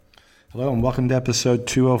Hello and welcome to episode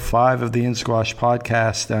 205 of the In Squash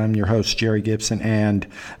Podcast. I'm your host, Jerry Gibson, and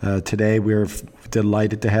today we're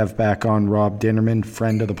delighted to have back on Rob Dinnerman,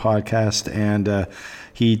 friend of the podcast, and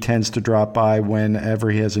he tends to drop by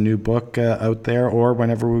whenever he has a new book out there or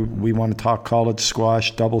whenever we want to talk college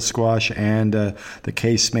squash, double squash, and the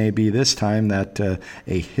case may be this time that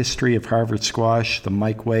A History of Harvard Squash, the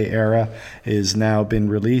Mike Way Era, is now been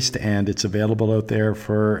released and it's available out there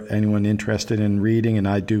for anyone interested in reading, and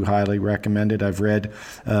I do highly recommend it. I've read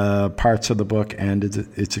parts of the book and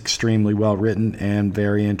it's extremely well written and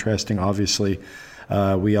very interesting. Obviously,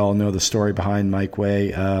 we all know the story behind Mike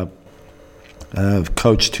Way.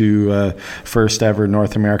 Coach to first ever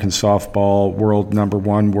North American softball world number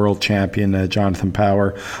one world champion Jonathan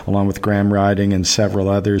Power, along with Graham Riding and several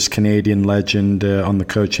others. Canadian legend on the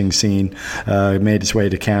coaching scene. Made his way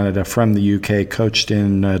to Canada from the UK, coached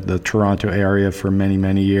in the Toronto area for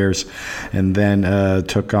many years, and then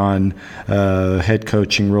took on head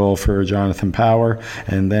coaching role for Jonathan Power,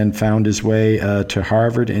 and then found his way to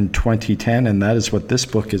Harvard in 2010, and that is what this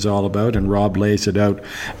book is all about. And Rob lays it out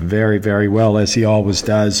very well, as he always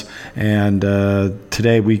does. And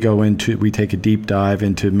today we take a deep dive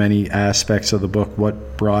into many aspects of the book,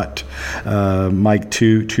 what brought Mike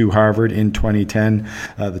to Harvard in 2010,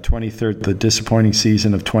 the disappointing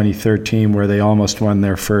season of 2013, where they almost won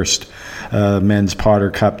their first men's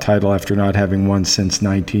Potter Cup title after not having won since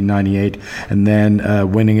 1998, and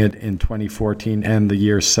then winning it in 2014 and the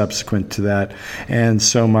years subsequent to that, and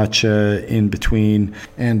so much in between.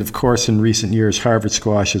 And of course, in recent years, Harvard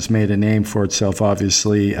Squash has made a name for itself,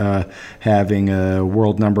 obviously having a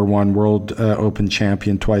world number one, world open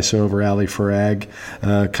champion twice over, Ali Farag,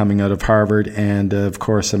 coming out of Harvard, and of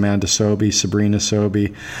course Amanda Sobey, Sabrina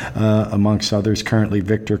Sobey, amongst others, currently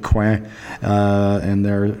Victor Coin, and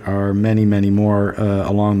there are many more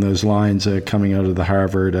along those lines coming out of the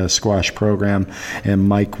Harvard squash program, and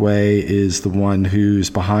Mike Way is the one who's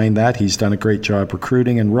behind that. He's done a great job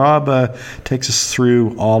recruiting, and Rob takes us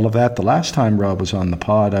through all of that. The last time Rob was on the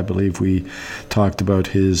pod, I believe we talked about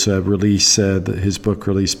his release, his book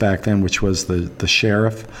release back then, which was the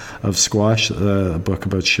Sheriff of Squash, a book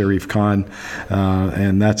about Sharif Khan,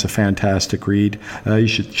 and that's a fantastic read. You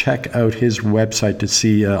should check out his website to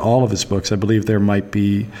see all of his books. I believe there might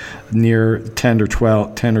be near 10 or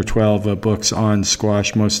 12 books on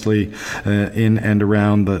squash, mostly in and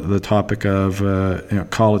around the topic of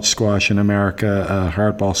college squash in America,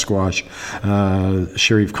 hardball squash.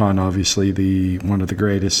 Sharif Khan, obviously one of the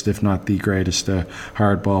greatest, if not the greatest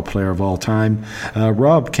hardball player of all time.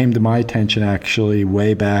 Rob came to my attention actually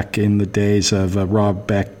way back in the days of Ron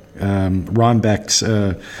Beck's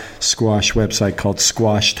squash website called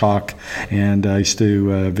Squash Talk, and I used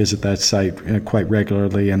to visit that site quite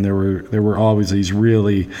regularly, and there were always these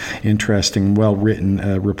really interesting,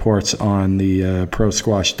 well-written reports on the pro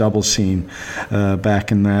squash double scene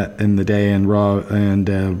back in the day, and Rob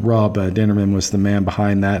Dinnerman was the man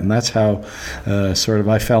behind that, and that's how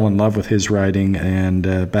I fell in love with his writing,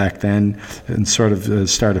 and back then, and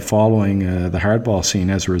started following the hardball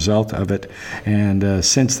scene as a result of it, and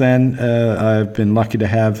since then I've been lucky to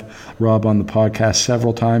have Rob on the podcast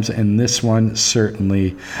several times, and this one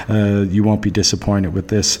certainly you won't be disappointed with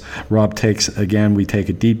this. Rob we take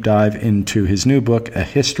a deep dive into his new book, A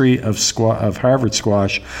History of Harvard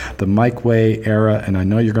Squash, the Mike Way Era, and I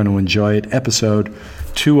know you're going to enjoy it. Episode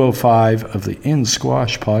 205 of the In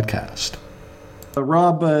Squash Podcast.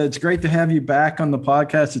 Rob, it's great to have you back on the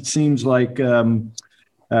podcast. It seems like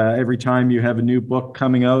every time you have a new book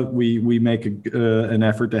coming out, we make an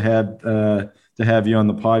effort to have you on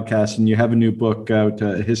the podcast, and you have a new book out,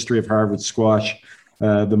 A History of Harvard Squash,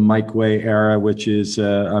 the Mike Way Era, which is,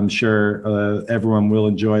 I'm sure everyone will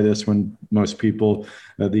enjoy this one. Most people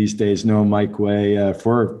these days know Mike Way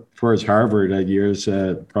for his Harvard years,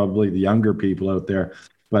 probably the younger people out there,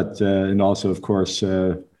 but and also, of course,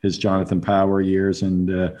 his Jonathan Power years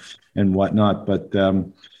and whatnot. But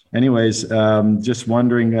anyways, just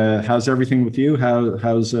wondering, how's everything with you?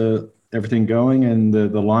 How's everything going, and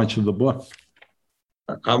the launch of the book?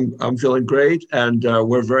 I'm feeling great, and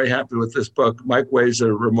we're very happy with this book. Mike Way is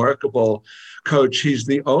a remarkable coach. He's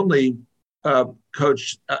the only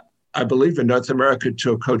coach, I believe, in North America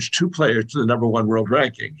to coach two players to the number one world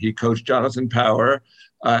ranking. He coached Jonathan Power,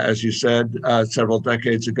 as you said, several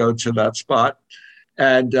decades ago to that spot.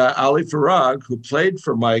 And Ali Farag, who played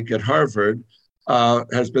for Mike at Harvard,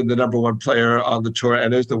 has been the number one player on the tour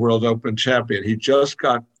and is the World Open champion. He just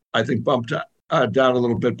got, I think, bumped down a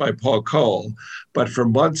little bit by Paul Cole, but for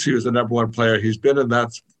months he was the number one player. He's been in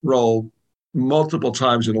that role multiple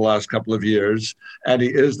times in the last couple of years, and he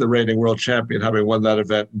is the reigning world champion, having won that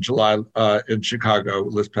event in July in Chicago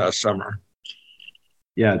this past summer.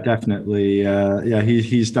 Yeah, definitely.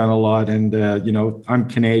 He's done a lot, and I'm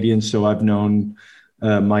Canadian, so I've known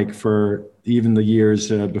Mike for even the years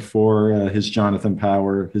before his Jonathan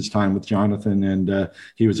Power, his time with Jonathan, and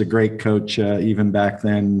he was a great coach even back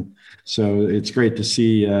then. So it's great to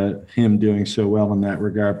see him doing so well in that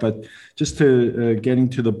regard. But just to getting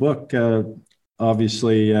to the book,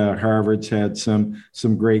 obviously Harvard's had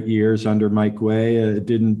some great years under Mike Way. It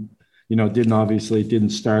didn't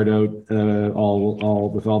start out all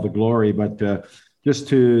with all the glory, but just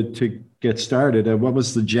to get started, what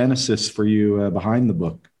was the genesis for you behind the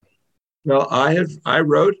book? Well, I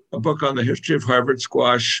wrote a book on the history of Harvard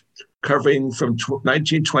squash, covering from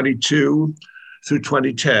 1922 through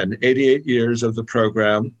 2010, 88 years of the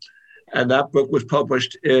program, and that book was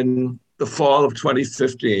published in the fall of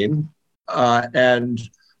 2015. And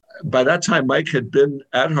by that time, Mike had been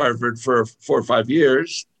at Harvard for 4 or 5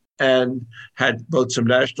 years and had both some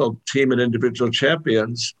national team and individual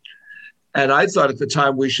champions. And I thought at the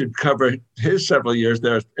time we should cover his several years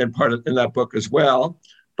there in that book as well.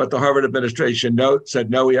 But the Harvard administration said,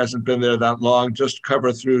 no, he hasn't been there that long, just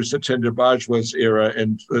cover through Satinder Bajwa's era,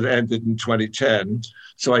 and it ended in 2010.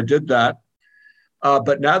 So I did that.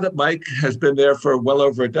 But now that Mike has been there for well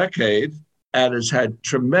over a decade and has had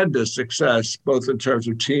tremendous success, both in terms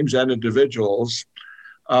of teams and individuals,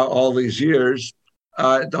 all these years,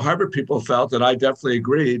 the Harvard people felt, and I definitely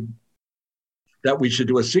agreed, that we should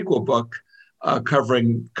do a sequel book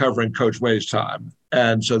covering Coach Way's time.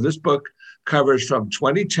 And so this book covers from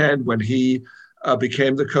 2010, when he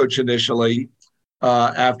became the coach initially,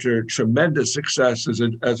 after tremendous success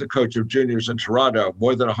as a coach of juniors in Toronto,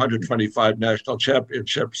 more than 125 national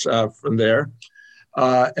championships from there,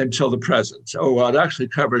 until the present. So it actually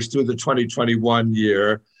covers through the 2021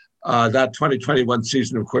 year. That 2021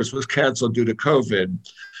 season, of course, was canceled due to COVID.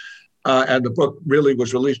 And the book really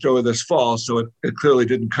was released over this fall, so it clearly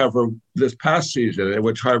didn't cover this past season, in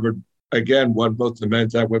which Harvard, again, won both the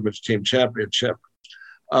men's and women's team championship.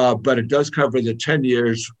 But it does cover the 10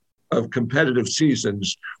 years of competitive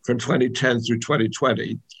seasons from 2010 through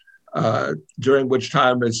 2020, during which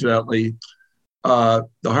time, incidentally, the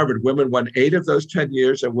Harvard women won 8 of those 10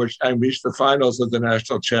 years and reached the finals of the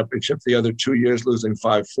national championship, the other 2 years losing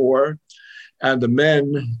 5-4. And the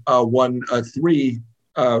men won 3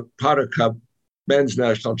 Potter Cup men's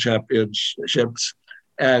national championships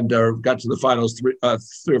and got to the finals 3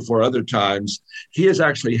 or 4 other times. He has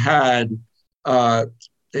actually had,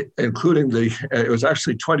 including it was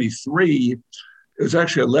actually 23, it was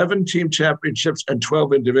actually 11 team championships and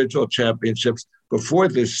 12 individual championships before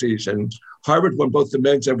this season. Harvard won both the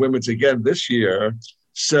men's and women's again this year.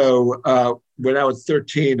 So we're now at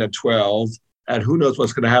 13 and 12. And who knows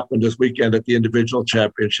what's going to happen this weekend at the individual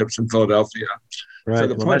championships in Philadelphia. Right. So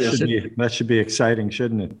that should be exciting,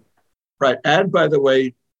 shouldn't it? Right. And by the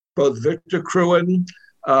way, both Victor Crouin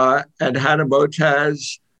and Hannah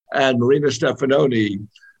Motaz and Marina Stefanoni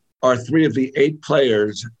are 3 of the 8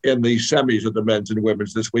 players in the semis of the men's and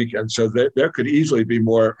women's this weekend. So there could easily be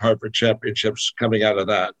more Harvard championships coming out of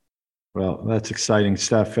that. Well, that's exciting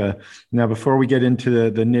stuff. Now, before we get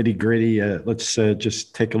into the nitty gritty, let's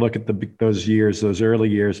just take a look at those early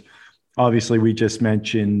years. Obviously, we just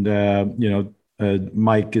mentioned,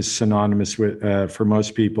 Mike is synonymous with, for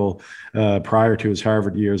most people, prior to his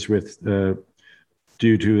Harvard years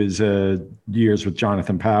due to his years with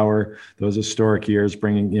Jonathan Power, those historic years,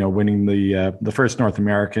 winning the first North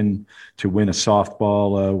American to win a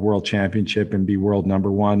softball world championship and be world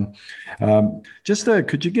 #1.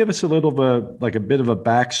 Could you give us a little of a bit of a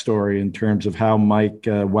backstory in terms of how Mike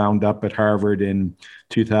wound up at Harvard in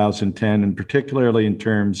 2010, and particularly in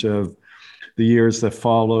terms of the years that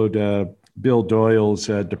followed Bill Doyle's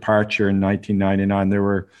departure in 1999? There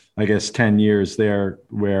were, I guess, 10 years there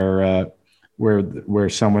where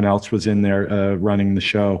someone else was in there running the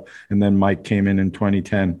show, and then Mike came in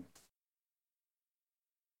 2010.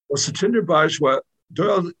 Well, Satinder Bajwa,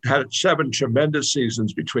 Doyle had 7 tremendous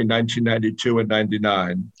seasons between 1992 and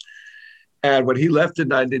 99. And when he left in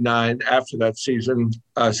 99, after that season,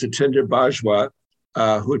 Satinder Bajwa,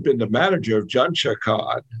 who had been the manager of Jansha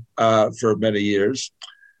Khan for many years,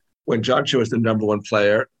 when Jansha was the #1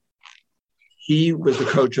 player, he was the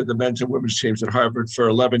coach of the men's and women's teams at Harvard for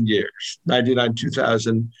 11 years, 99,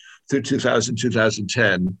 2000 through 2000,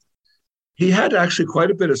 2010. He had actually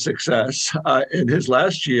quite a bit of success. In his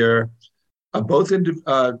last year, both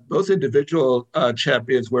individual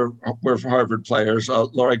champions were Harvard players,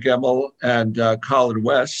 Laura Gemmel and Colin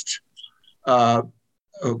West.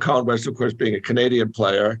 Colin West, of course, being a Canadian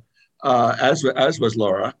player. as was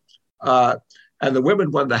Laura. And the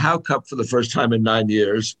women won the Howe Cup for the first time in 9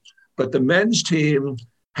 years. But the men's team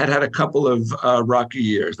had a couple of rocky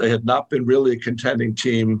years. They had not been really a contending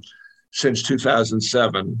team since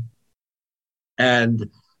 2007. And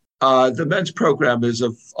the men's program is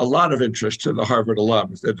of a lot of interest to the Harvard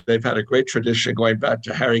alums. They've had a great tradition going back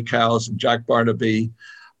to Harry Cowles and Jack Barnaby,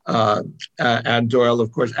 and Doyle,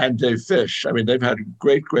 of course, and Dave Fish. I mean, they've had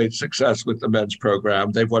great success with the men's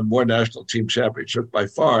program. They've won more national team championships by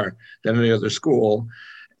far than any other school.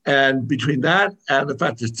 And between that and the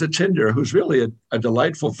fact that Satinder, who's really a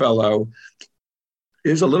delightful fellow,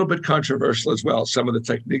 is a little bit controversial as well. Some of the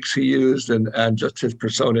techniques he used and just his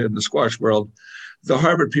persona in the squash world, the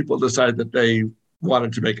Harvard people decided that they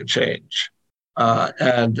wanted to make a change.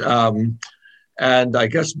 And I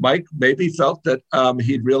guess Mike maybe felt that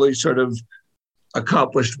he'd really sort of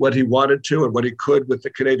accomplished what he wanted to and what he could with the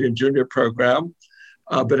Canadian junior program.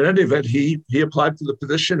 But in any event, he applied for the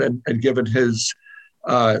position, and given his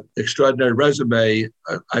extraordinary resume,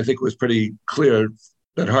 I think it was pretty clear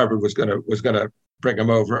that Harvard was gonna bring him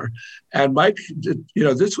over. And Mike,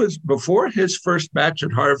 this was before his first match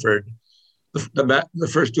at Harvard, the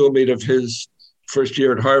first dual meet of his first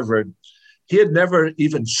year at Harvard. He had never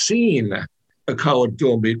even seen a college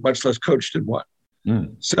dual meet, much less coached in one.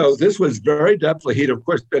 So this was very definitely. He'd of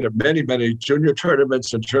course been at many junior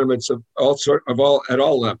tournaments and tournaments of at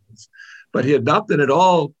all levels, but he had not been at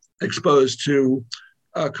all exposed to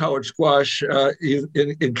college squash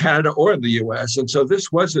in Canada or in the U.S. And so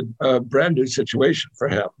this was a brand new situation for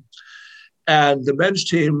him. And the men's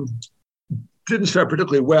team didn't start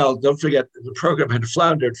particularly well. Don't forget, the program had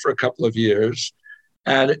floundered for a couple of years.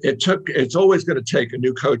 And it's always going to take a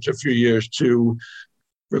new coach a few years to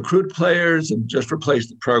recruit players and just replace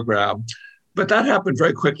the program. But that happened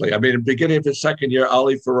very quickly. I mean, in the beginning of his second year,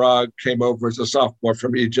 Ali Farag came over as a sophomore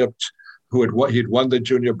from Egypt, he'd won the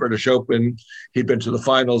Junior British Open. He'd been to the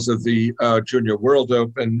finals of the Junior World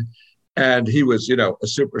Open, and he was, a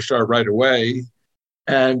superstar right away.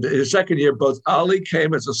 And his second year, both Ali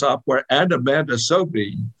came as a sophomore and Amanda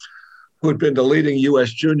Sobey, who had been the leading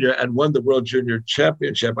U.S. junior and won the World Junior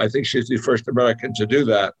Championship. I think she's the first American to do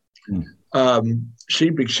that.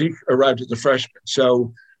 She arrived as a freshman.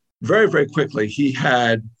 So very quickly, he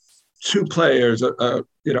had two players, a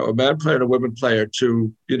man player and a women player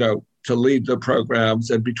to lead the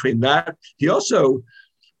programs. And between that, he also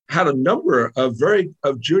had a number of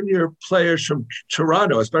junior players from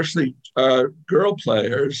Toronto, especially girl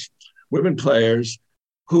players, women players,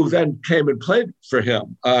 who then came and played for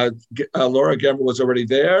him. Laura Gemmer was already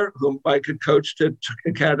there, whom Mike had coached in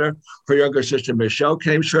Canada. Her younger sister, Michelle,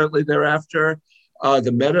 came shortly thereafter.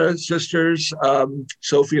 The Meta sisters,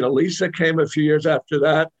 Sophie and Elisa, came a few years after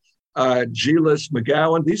that. Gilas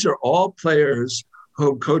McGowan. These are all players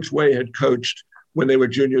whom Coach Way had coached when they were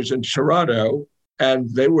juniors in Toronto, and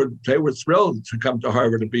they were thrilled to come to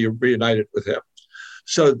Harvard and be reunited with him.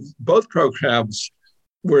 So both programs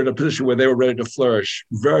were in a position where they were ready to flourish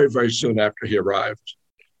very soon after he arrived.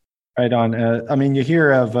 Right on. I mean, you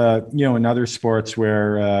hear of in other sports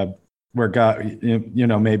where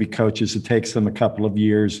maybe coaches, it takes them a couple of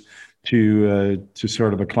years to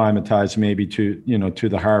sort of acclimatize maybe to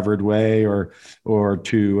the Harvard way or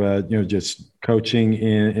to just coaching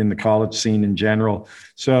in the college scene in general.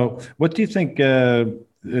 So what do you think?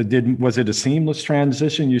 Was it a seamless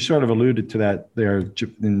transition? You sort of alluded to that there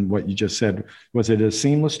in what you just said. Was it a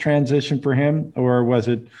seamless transition for him, or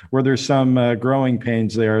were there some growing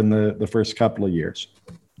pains there in the first couple of years?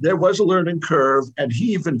 There was a learning curve, and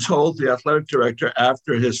he even told the athletic director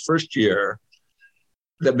after his first year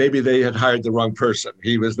that maybe they had hired the wrong person.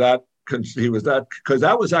 Because that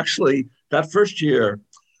was actually, that first year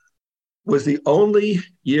was the only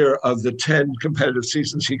year of the 10 competitive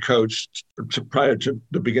seasons he coached prior to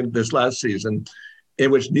the beginning of this last season,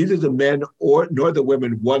 in which neither the men nor the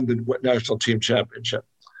women won the national team championship.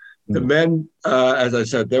 Mm-hmm. The men, as I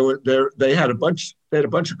said, they had a bunch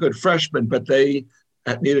of good freshmen, but they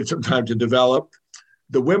needed some time to develop.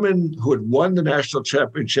 The women who had won the national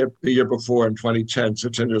championship the year before in 2010,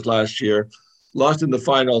 Satinder's last year, lost in the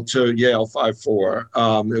final to Yale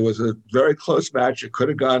 5-4. It was a very close match. It could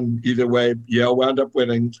have gone either way. Yale wound up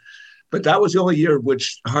winning. But that was the only year in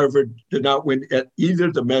which Harvard did not win at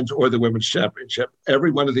either the men's or the women's championship.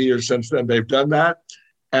 Every one of the years since then, they've done that.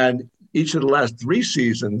 And each of the last three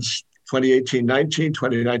seasons, 2018-19,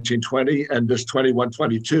 2019-20, and this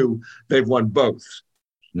 21-22, they've won both.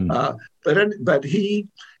 But he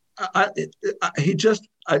just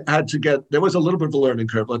had to there was a little bit of a learning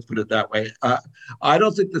curve, let's put it that way. I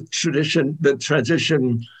don't think the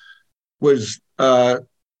transition was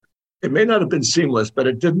it may not have been seamless, but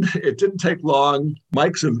it didn't take long.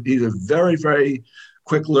 He's a very, very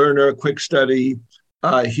quick learner, quick study.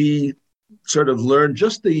 He sort of learned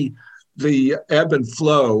just the ebb and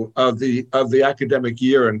flow of the academic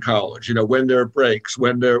year in college. You know, when there are breaks,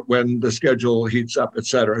 when the schedule heats up, et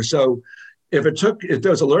cetera. So if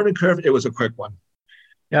there was a learning curve, it was a quick one.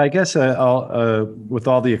 Yeah, I guess with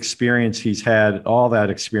all the experience he's had, all that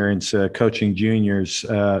experience coaching juniors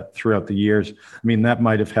throughout the years, I mean, that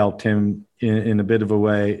might have helped him in a bit of a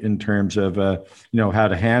way in terms of, how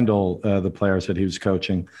to handle the players that he was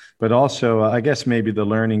coaching. But also, I guess maybe the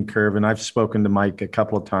learning curve, and I've spoken to Mike a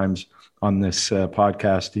couple of times on this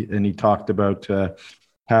podcast, and he talked about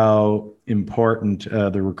how important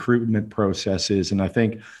the recruitment process is, and I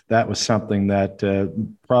think that was something that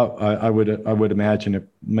I would imagine it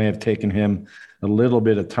may have taken him a little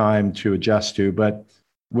bit of time to adjust to. But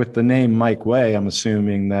with the name Mike Way, I'm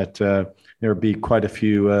assuming that there would be quite a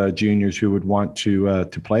few juniors who would want to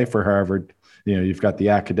play for Harvard. You know, you've got the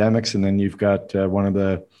academics, and then you've got one of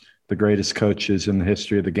the greatest coaches in the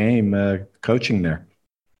history of the game coaching there.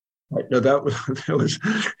 Right. No, that was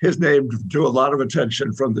his name drew a lot of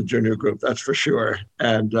attention from the junior group, that's for sure.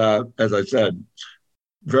 And as I said,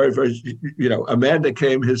 very, very, Amanda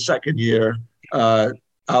came his second year.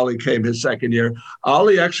 Ali came his second year.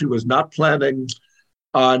 Ali actually was not planning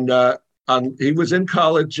on he was in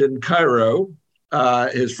college in Cairo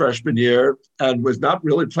his freshman year and was not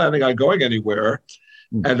really planning on going anywhere.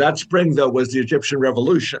 And that spring, though, was the Egyptian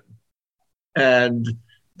Revolution. And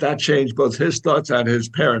that changed both his thoughts and his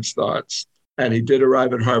parents' thoughts, and he did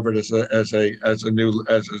arrive at Harvard as a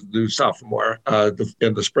new sophomore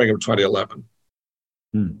in the spring of 2011.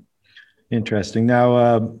 Interesting.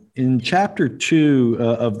 Now, in chapter 2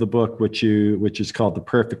 of the book, which is called "The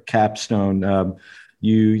Perfect Capstone,"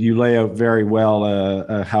 you lay out very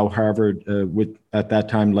well how Harvard, at that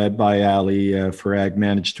time led by Ali Farag,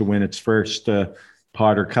 managed to win its first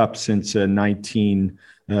Potter Cup since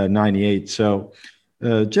 1998. So.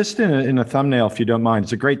 Just in a thumbnail, if you don't mind,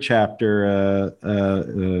 it's a great chapter,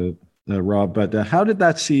 Rob. But how did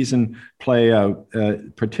that season play out,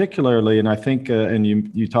 particularly? And I think, and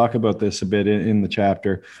you talk about this a bit in the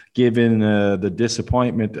chapter, given the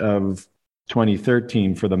disappointment of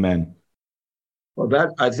 2013 for the men.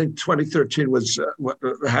 Well, I think 2013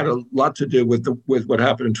 had a lot to do with what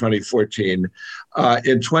happened in 2014.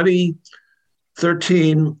 In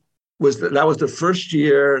 2013 was the first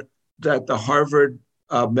year that the Harvard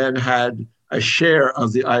men had a share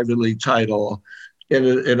of the Ivy League title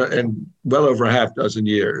in well over a half dozen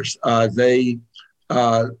years. They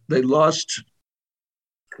lost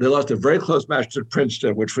a very close match to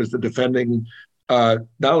Princeton, which was the defending not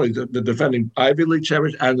only the defending Ivy League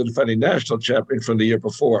champion and the defending national champion from the year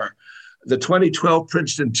before. The 2012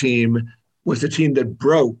 Princeton team was the team that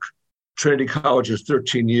broke Trinity College's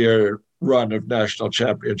 13-year run of national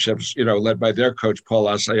championships, led by their coach, Paul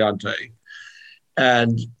Assayante.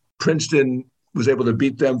 And Princeton was able to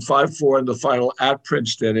beat them 5-4 in the final at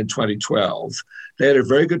Princeton in 2012. They had a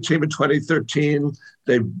very good team in 2013.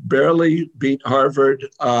 They barely beat Harvard,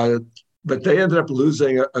 but they ended up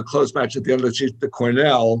losing a close match at the end of the season to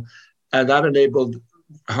Cornell, and that enabled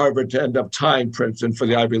Harvard to end up tying Princeton for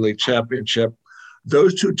the Ivy League championship.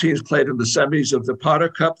 Those two teams played in the semis of the Potter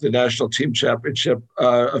Cup, the national team championship,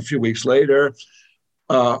 a few weeks later.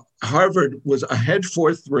 Harvard was ahead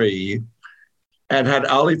 4-3 and had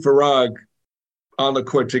Ali Farag on the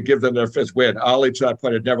court to give them their fifth win. Ali, to that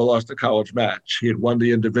point, had never lost a college match. He had won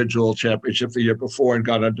the individual championship the year before and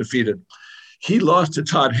got undefeated. He lost to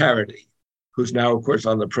Todd Harrity, who's now, of course,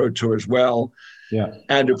 on the Pro Tour as well,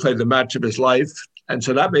 and who played the match of his life. And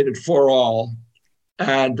so that made it 4-all.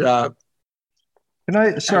 And Rob,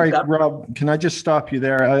 can I just stop you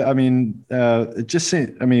there? It just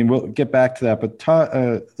seems, we'll get back to that, but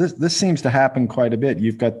this seems to happen quite a bit.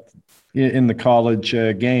 You've got in the college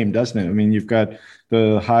game, doesn't it? I mean, you've got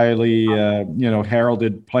the highly,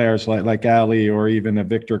 heralded players like Ali or even a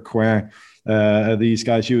Victor Coin. These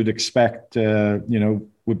guys you would expect,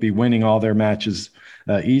 would be winning all their matches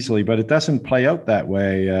easily, but it doesn't play out that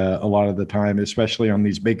way a lot of the time, especially on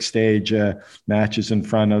these big stage matches in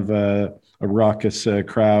front of a raucous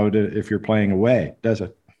crowd if you're playing away, does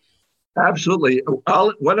it? Absolutely.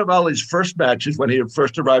 One of Ali's first matches when he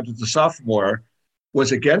first arrived as a sophomore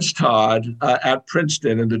was against Todd at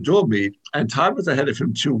Princeton in the dual meet, and Todd was ahead of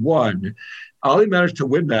him 2-1. Ali managed to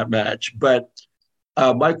win that match, but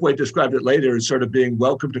Mike Way described it later as sort of being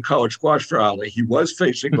welcome to college squash for Ali. He was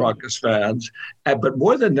facing raucous fans, but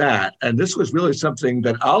more than that, and this was really something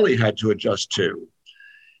that Ali had to adjust to.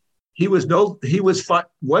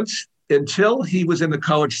 Until he was in the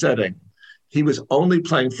college setting, he was only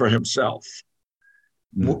playing for himself.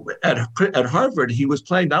 At Harvard, he was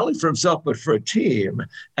playing not only for himself, but for a team.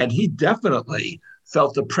 And he definitely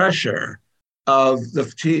felt the pressure of the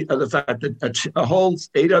fact that a whole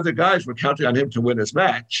 8 other guys were counting on him to win his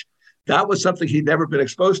match. That was something he'd never been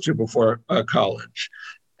exposed to before college.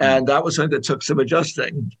 And that was something that took some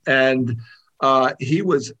adjusting. And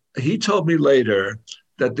he told me later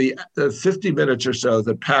that the 50 minutes or so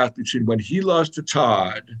that passed between when he lost to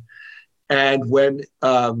Todd and when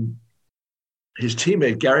his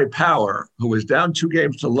teammate, Gary Power, who was down 2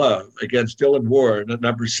 games to love against Dylan Ward at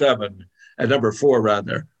number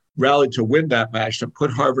 4, rallied to win that match to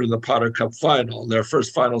put Harvard in the Potter Cup final, their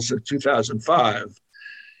first final since 2005.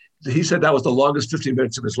 He said that was the longest 15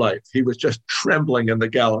 minutes of his life. He was just trembling in the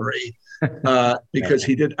gallery because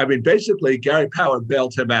he did. I mean, basically, Gary Power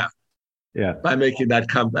bailed him out by making that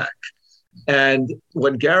comeback. And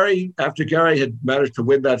after Gary had managed to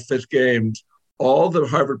win that 5th game, all the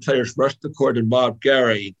Harvard players rushed the court and mobbed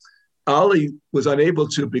Gary. Ali was unable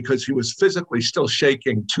to because he was physically still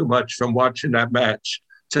shaking too much from watching that match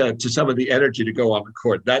to some of the energy to go on the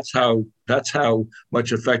court. That's how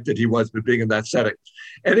much affected he was by being in that setting.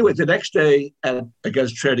 Anyway, the next day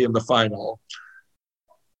against Trinity in the final,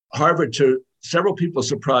 Harvard, to several people's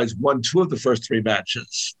surprise, won 2 of the first 3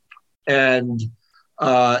 matches. And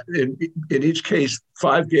in each case,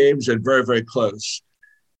 5 games and very, very close.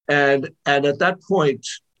 And at that point,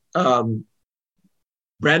 Brandon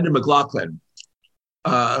McLaughlin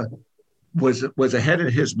was ahead in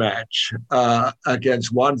his match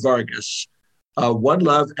against Juan Vargas,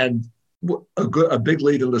 1-love and a big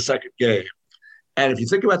lead in the second game. And if you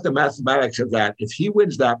think about the mathematics of that, if he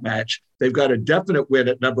wins that match, they've got a definite win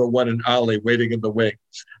at number 1 in Ali waiting in the wings.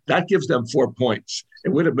 That gives them 4 points. It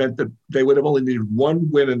would have meant that they would have only needed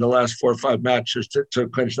 1 win in the last 4 or 5 matches to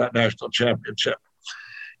clinch that national championship.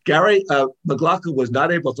 Gary McLaughlin was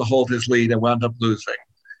not able to hold his lead and wound up losing.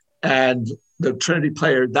 And the Trinity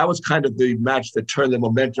player, that was kind of the match that turned the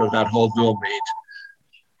momentum of that whole dual meet.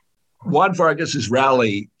 Juan Vargas's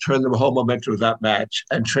rally turned the whole momentum of that match,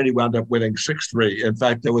 and Trinity wound up winning 6-3. In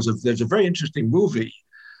fact, there's a very interesting movie.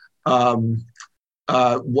 A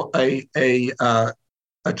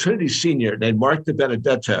Trinity senior named Mark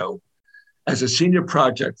DiBenedetto, as a senior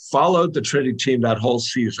project, followed the Trinity team that whole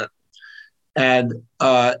season and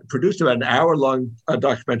produced about an hour-long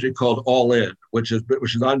documentary called All In, which is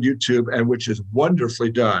on YouTube and which is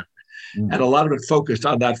wonderfully done. And a lot of it focused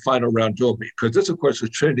on that final round dual meet, because this, of course, was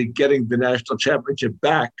Trinity getting the national championship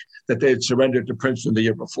back that they had surrendered to Princeton the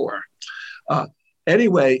year before.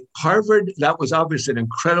 Anyway, Harvard, that was obviously an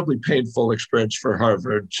incredibly painful experience for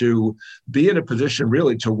Harvard to be in a position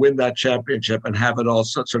really to win that championship and have it all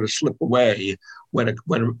sort of slip away when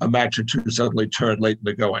a match or 2 suddenly turned late in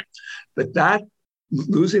the going. But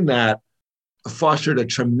losing that fostered a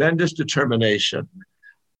tremendous determination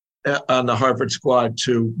on the Harvard squad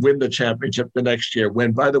to win the championship the next year,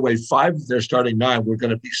 when, by the way, 5 of their starting 9 were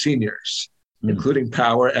going to be seniors, including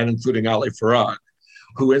Power and including Ali Farag,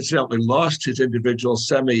 who incidentally lost his individual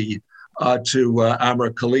semi to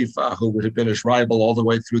Amr Khalifa, who had been his rival all the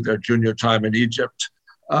way through their junior time in Egypt.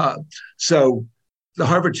 So the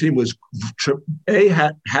Harvard team was, A,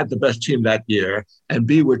 had the best team that year, and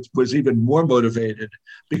B, was even more motivated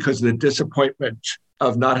because of the disappointment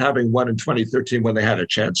of not having won in 2013 when they had a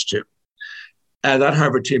chance to. And that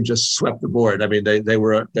Harvard team just swept the board. I mean, they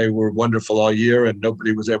were wonderful all year, and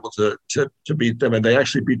nobody was able to beat them. And they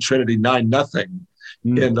actually beat Trinity 9-0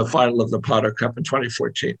 in the final of the Potter Cup in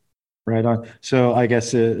 2014. Right on. So I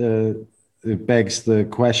guess it begs the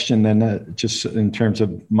question then, just in terms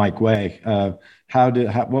of Mike Way,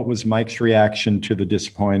 what was Mike's reaction to the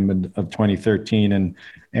disappointment of 2013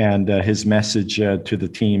 and his message to the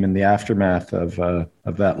team in the aftermath of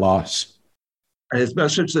that loss? His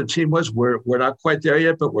message to the team was, we're not quite there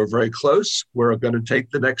yet, but we're very close. We're going to take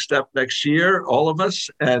the next step next year, all of us,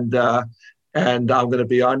 and I'm going to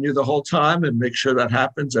be on you the whole time and make sure that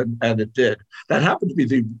happens, and it did. That happened to be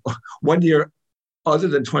the one year, other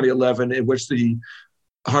than 2011, in which the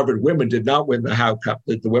Harvard women did not win the Howe Cup,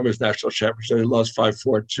 the women's national championship. They lost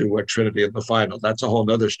 5-4 to Trinity in the final. That's a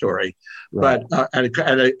whole other story. Right. But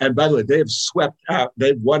and by the way, they have swept out.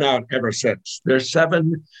 They've won out ever since. Their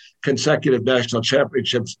 7 consecutive national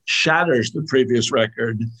championships shatters the previous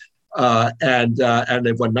record, and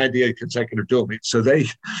they've won 98 consecutive dual meets. So they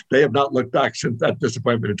have not looked back since that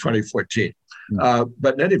disappointment in 2014.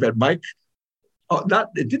 But in any event, Mike,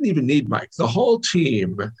 it didn't even need Mike. The whole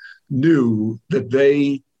team knew that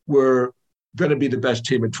they were going to be the best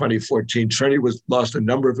team in 2014. Trinity lost a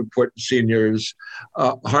number of important seniors.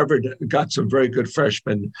 Harvard got some very good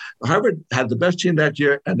freshmen. Harvard had the best team that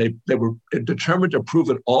year, and they were determined to prove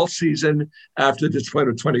it all season after the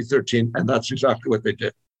disappointment of 2013, and that's exactly what they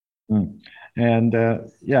did. And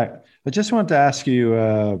I just wanted to ask you,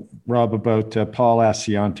 Rob, about Paul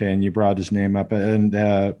Assaiante, and you brought his name up,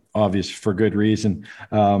 and obvious for good reason.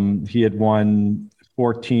 He had won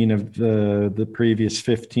 14 of the previous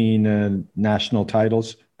 15 national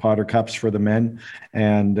titles, Potter Cups for the men.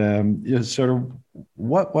 And sort of,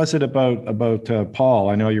 what was it about Paul?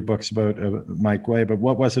 I know your book's about Mike Way, but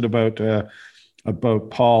what was it about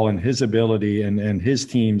Paul and his ability and his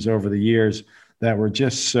teams over the years that were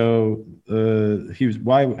just so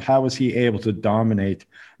how was he able to dominate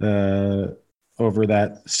over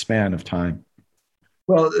that span of time?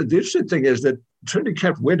 Well, the interesting thing is that Trinity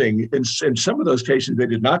kept winning. In some of those cases, they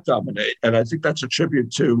did not dominate, and I think that's a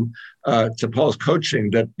tribute to Paul's coaching.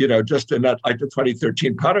 That just in that, like the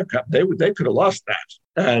 2013 Potter Cup, they could have lost that.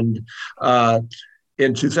 And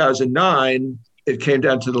in 2009, it came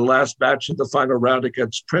down to the last match of the final round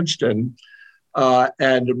against Princeton.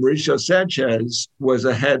 And Mauricio Sanchez was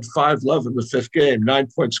ahead 5-love in the fifth game,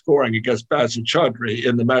 9-point scoring against Basil Chaudhry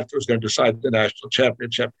in the match that was going to decide the national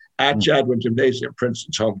championship at Jadwin Gymnasium,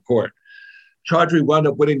 Princeton's home court. Chaudhry wound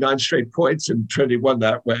up winning 9 straight points, and Trinity won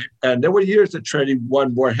that way. And there were years that Trinity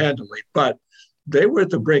won more handily, but they were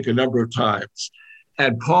at the brink a number of times.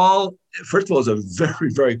 And Paul, first of all, is a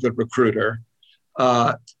very, very good recruiter.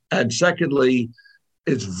 And secondly,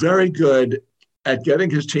 is very good at getting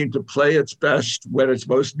his team to play its best when it's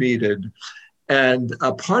most needed. And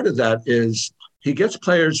a part of that is he gets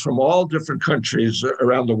players from all different countries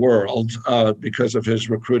around the world because of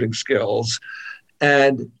his recruiting skills.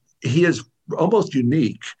 And he is almost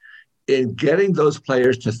unique in getting those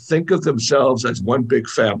players to think of themselves as one big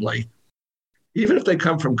family, even if they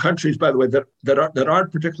come from countries, by the way, that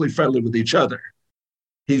aren't particularly friendly with each other.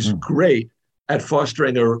 He's great at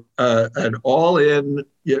fostering an all-in,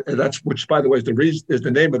 which, by the way, is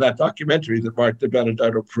the name of that documentary that Mark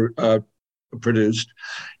DiBenedetto produced.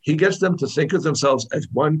 He gets them to think of themselves as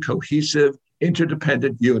one cohesive,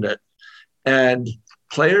 interdependent unit. And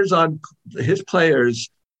his players,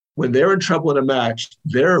 when they're in trouble in a match,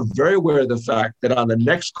 they're very aware of the fact that on the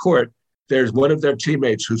next court, there's one of their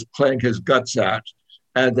teammates who's playing his guts out,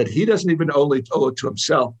 and that he doesn't even only owe it to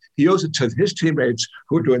himself. He owes it to his teammates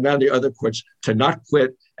who are doing that on the other courts to not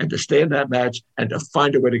quit and to stay in that match and to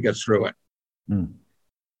find a way to get through it.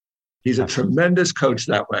 He's a tremendous coach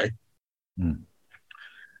that way.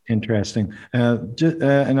 Interesting.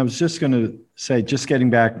 And I was just going to say, just getting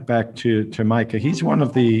back to Micah, he's one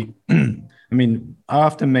of the, I mean,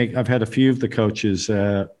 I've had a few of the coaches,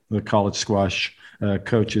 the college squash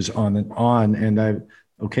coaches and I've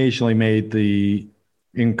occasionally made the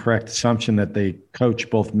incorrect assumption that they coach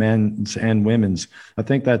both men's and women's. I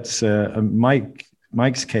think that's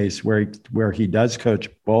Mike's case where he does coach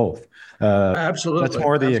both. Absolutely, that's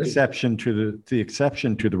more the exception to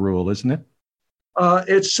the rule, isn't it?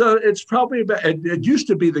 It's probably it used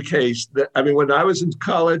to be the case that, I mean, when I was in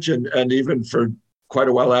college and even for quite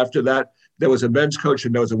a while after that, there was a men's coach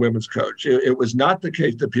and there was a women's coach. It was not the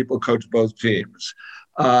case that people coached both teams.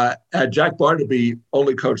 Jack Barnaby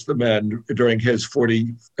only coached the men during his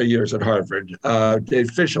 40 years at Harvard.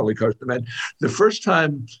 Dave Fish only coached the men. The first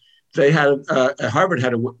time they had Harvard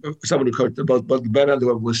had someone who coached both the men and the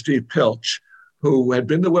women was Steve Pilch, who had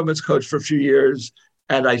been the women's coach for a few years.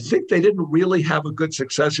 And I think they didn't really have a good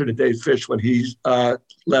successor to Dave Fish when he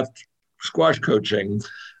left squash coaching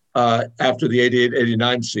after the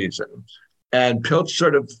 88-89 season. And Pilch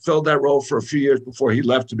sort of filled that role for a few years before he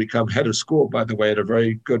left to become head of school, by the way, at a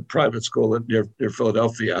very good private school near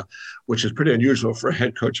Philadelphia, which is pretty unusual for a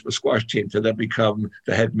head coach of a squash team to then become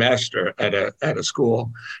the headmaster at a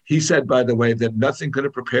school. He said, by the way, that nothing could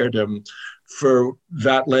have prepared him for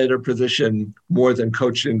that later position more than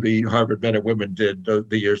coaching the Harvard men and women did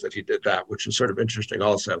the years that he did that, which is sort of interesting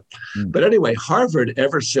also. But anyway, Harvard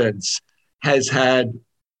ever since has had,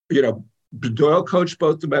 Doyle coached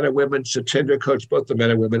both the men and women, Satinder coached both the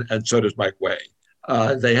men and women, and so does Mike Way.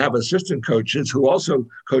 They have assistant coaches who also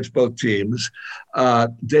coach both teams.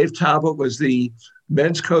 Dave Talbot was the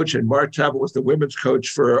men's coach and Mark Talbot was the women's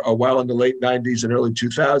coach for a while in the late 90s and early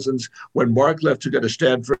 2000s. When Mark left to go to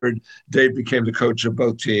Stanford, Dave became the coach of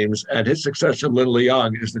both teams, and his successor, Lin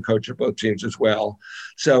Leong, is the coach of both teams as well.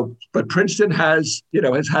 So, but Princeton has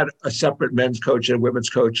had a separate men's coach and women's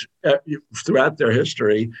coach throughout their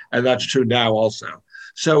history, and that's true now also.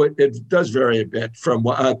 So it does vary a bit. From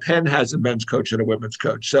Penn has a men's coach and a women's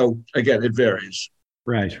coach. So again, it varies.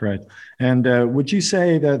 Right, right. And would you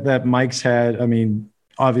say that Mike's had? I mean,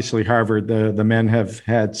 obviously Harvard, the men have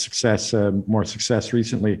had success, more success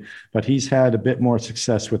recently, but he's had a bit more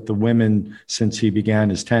success with the women since he began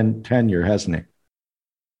his tenure, hasn't he?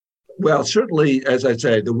 Well, certainly, as I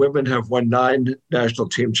say, the women have won 9 national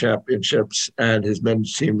team championships, and his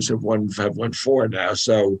men's teams have won 4 now.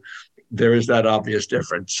 So there is that obvious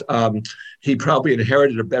difference. He probably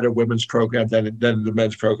inherited a better women's program than the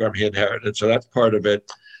men's program he inherited. So that's part of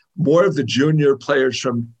it. More of the junior players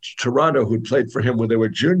from Toronto who played for him when they were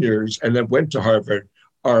juniors and then went to Harvard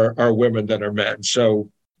are women than are men.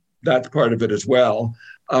 So that's part of it as well.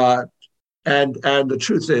 And the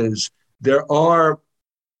truth is, there are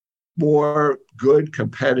more good,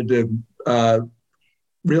 competitive,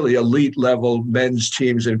 really elite level men's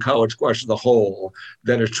teams in college squash as a whole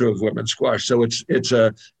than is true of women's squash. So it's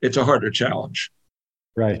a harder challenge.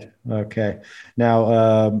 Right. Okay.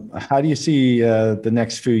 Now, how do you see the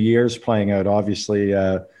next few years playing out? Obviously,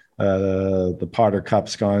 the Potter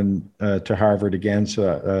Cup's gone to Harvard again.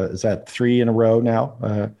 So is that 3 in a row now?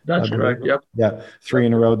 That's correct. Yep. Yeah, 3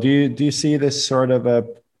 in a row. Do you see this sort of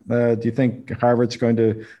do you think Harvard's going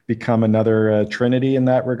to become another Trinity in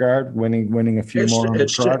that regard, winning a few more on the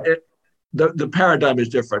trot? The paradigm is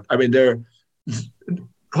different. I mean,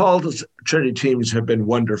 Paul's Trinity teams have been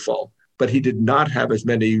wonderful, but he did not have as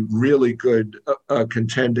many really good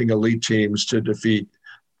contending elite teams to defeat,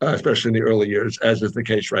 especially in the early years, as is the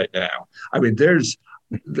case right now. I mean,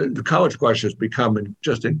 the college squash has become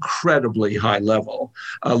just incredibly high level.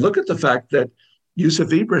 Look at the fact that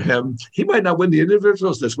Yusuf Ibrahim, he might not win the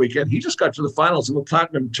individuals this weekend. He just got to the finals of a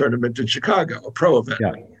platinum tournament in Chicago, a pro event.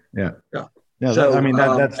 Yeah. So,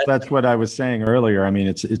 that's what I was saying earlier. I mean,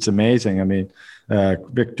 it's amazing. I mean,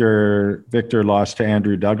 Victor lost to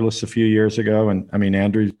Andrew Douglas a few years ago, and I mean,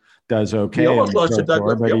 Andrew does okay. He almost lost to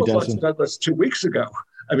Douglas 2 weeks ago.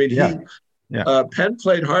 I mean, Penn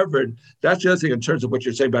played Harvard. That's the other thing in terms of what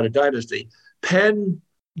you're saying about a dynasty. Penn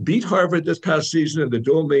beat Harvard this past season in the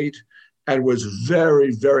dual meet, and was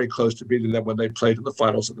very, very close to beating them when they played in the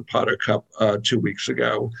finals of the Potter Cup 2 weeks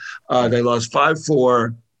ago. They lost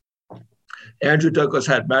 5-4. Andrew Douglas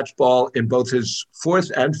had match ball in both his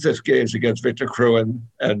 4th and 5th games against Victor Crouin,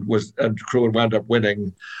 and Crouin wound up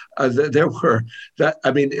winning. The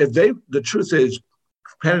truth is,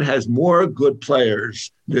 Penn has more good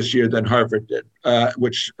players this year than Harvard did,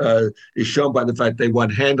 which is shown by the fact they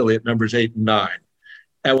won handily at numbers 8 and 9.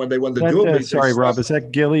 And when they won the dual meet, sorry, Rob, is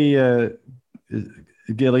that Gilly?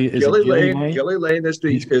 Gilly Lane? Gilly Lane is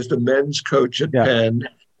the men's coach at Penn,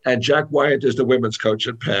 and Jack Wyatt is the women's coach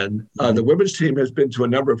at Penn. The women's team has been to a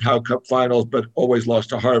number of Howe Cup finals, but always lost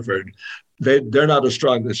to Harvard. They're not as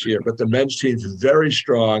strong this year, but the men's team is very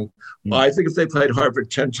strong. Mm-hmm. I think if they played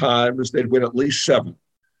Harvard 10 times, they'd win at least 7.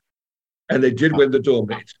 And they did win the dual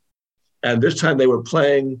meet. And this time they were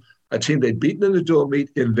playing a team they'd beaten in the dual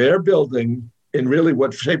meet in their building, in really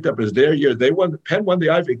what shaped up as their year. Penn won the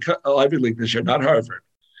Ivy League this year, not Harvard.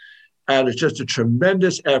 And it's just a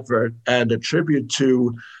tremendous effort and a tribute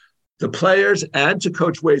to the players and to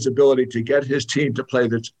Coach Way's ability to get his team to play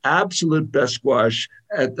its absolute best squash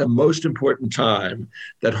at the most important time,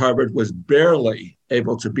 that Harvard was barely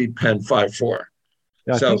able to beat Penn 5-4.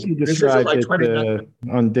 Yeah, I think you described it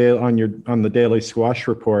on the Daily Squash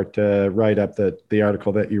Report write up, the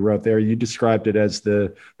article that you wrote there. You described it as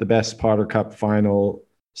the best Potter Cup final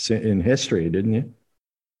in history, didn't you?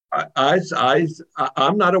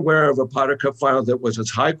 I'm not aware of a Potter Cup final that was as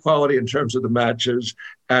high quality in terms of the matches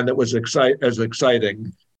and that was as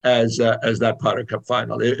exciting as that Potter Cup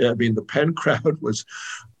final. I mean, the Penn crowd was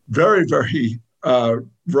very, very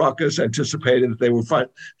raucous, anticipated that they were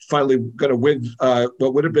finally going to win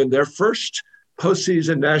what would have been their first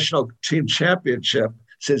postseason national team championship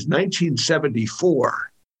since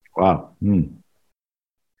 1974. Wow.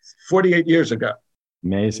 48 years ago.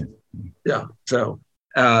 Amazing. Yeah. So,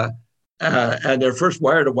 and their first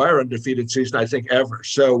wire-to-wire undefeated season, I think, ever.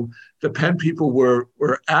 So the Penn people were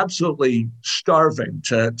absolutely starving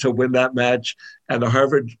to win that match, and the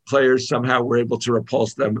Harvard players somehow were able to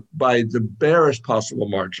repulse them by the barest possible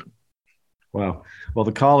margin. Wow. Well,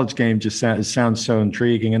 the college game just sounds so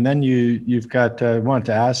intriguing. And then you've got, I wanted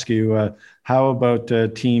to ask you, how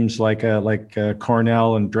about teams like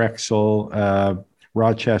Cornell and Drexel,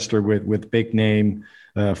 Rochester with big name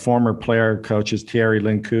former player coaches, Thierry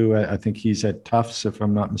Lincoux, I think he's at Tufts, if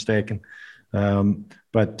I'm not mistaken.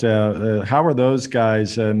 But how are those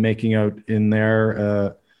guys making out in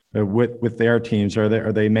their with their teams?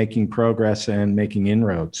 Are they making progress and making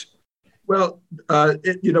inroads? Well,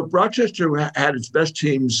 Rochester had its best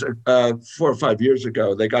teams 4 or 5 years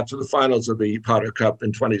ago. They got to the finals of the Potter Cup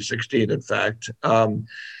in 2016. In fact,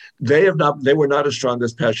 they have not. They were not as strong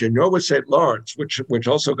this past year. Nor was St. Lawrence, which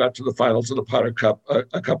also got to the finals of the Potter Cup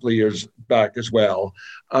a couple of years back as well.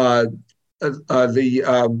 The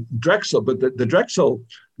Drexel, but the Drexel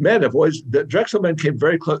men have always. The Drexel men came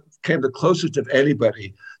came the closest of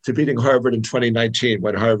anybody to beating Harvard in 2019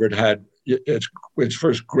 when Harvard had its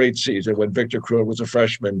first great season when Victor Kruin was a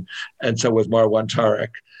freshman, and so was Marwan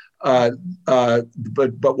Tarek. But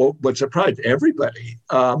what surprised everybody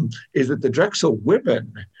is that the Drexel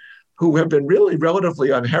women, who have been really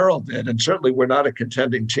relatively unheralded and certainly were not a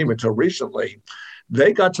contending team until recently,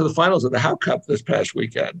 they got to the finals of the Howe Cup this past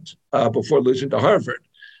weekend before losing to Harvard.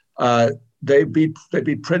 They beat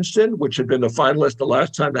Princeton, which had been a finalist the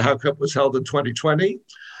last time the Howe Cup was held in 2020,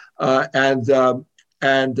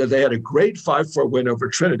 and they had a great 5-4 win over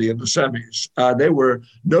Trinity in the semis.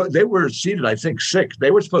 They were seeded, I think, sixth. They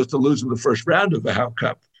were supposed to lose in the first round of the Howe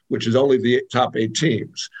Cup, which is only the top 8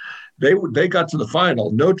 teams. They got to the final.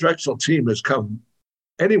 No Drexel team has come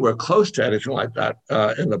anywhere close to anything like that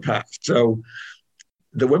in the past. So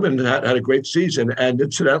the women had a great season, and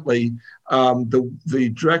incidentally, the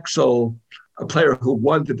Drexel player who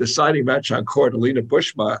won the deciding match on court, Alina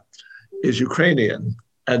Bushma, is Ukrainian.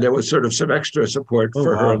 And there was sort of some extra support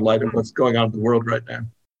for her in light of what's going on in the world right now.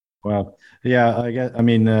 Wow. Yeah,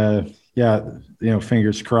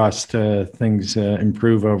 fingers crossed things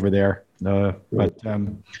improve over there. I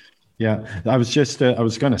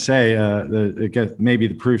was going to say, maybe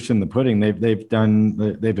the proof's in the pudding.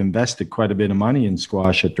 They've invested quite a bit of money in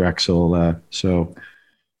squash at Drexel. So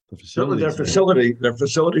the facility, their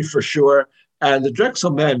facility for sure. And the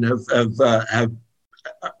Drexel men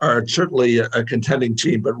are certainly a contending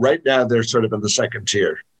team, but right now they're sort of in the second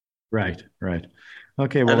tier. Right.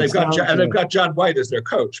 Okay. Well, and they've got John White as their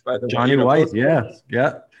coach, by the way. Johnny White, yeah.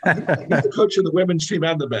 He's the coach of the women's team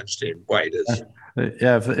and the men's team. White is.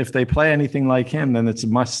 Yeah, if they play anything like him, then it's a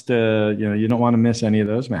must. You don't want to miss any of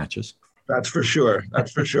those matches. That's for sure. And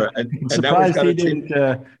surprised he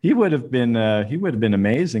didn't. He would have been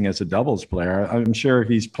amazing as a doubles player. I'm sure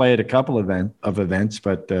he's played a couple of events,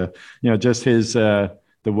 but just his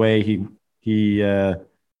the way he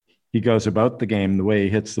goes about the game, the way he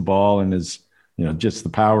hits the ball, and his just the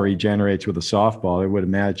power he generates with a softball. I would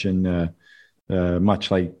imagine, much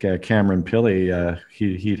like Cameron Pilley,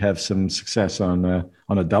 he'd have some success on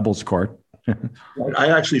a doubles court. I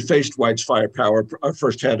actually faced White's firepower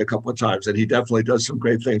firsthand a couple of times, and he definitely does some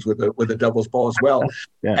great things with a doubles ball as well.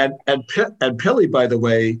 Yeah. And Pilley, by the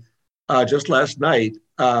way, just last night,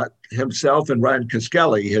 himself and Ryan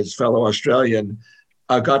Kiskelly, his fellow Australian,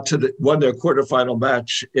 won their quarterfinal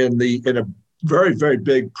match in a very, very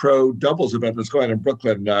big pro doubles event that's going on in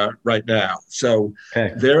Brooklyn right now. So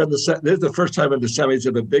they're this is the first time in the semis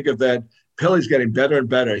of a big event. Pilley's getting better and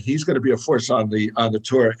better. He's going to be a force on the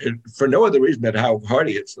tour for no other reason than how hard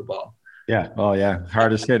he hits the ball. Yeah. Oh, yeah.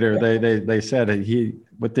 Hardest hitter. They said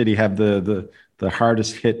what did he have the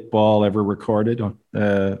hardest hit ball ever recorded on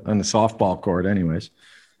the softball court anyways.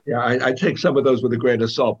 Yeah, I take some of those with a grain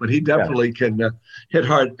of salt, but he definitely can hit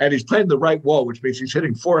hard, and he's playing the right wall, which means he's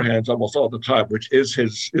hitting forehands almost all the time, which is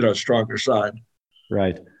his stronger side.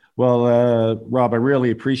 Right. Well, Rob, I really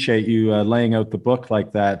appreciate you laying out the book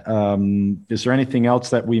like that. Is there anything else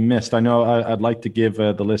that we missed? I know I'd like to give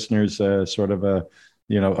the listeners sort of a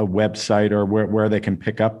website or where they can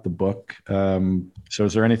pick up the book. So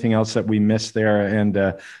is there anything else that we missed there?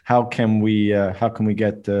 And how can we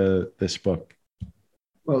get this book?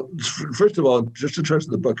 Well, first of all, just in terms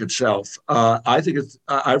of the book itself, I think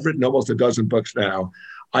I've written almost a dozen books now.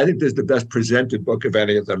 I think this is the best presented book of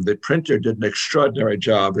any of them. The printer did an extraordinary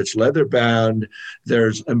job. It's leather bound.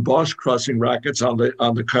 There's embossed crossing rackets on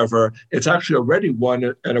the cover. It's actually already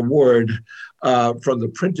won an award from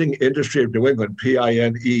the Printing Industry of New England,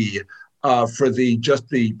 PINE, for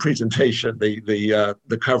the presentation,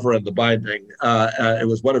 the cover and the binding. It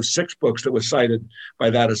was one of 6 books that was cited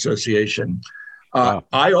by that association. Wow.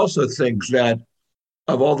 I also think that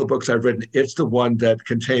of all the books I've written, it's the one that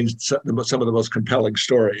contains some of the most compelling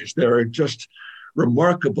stories. There are just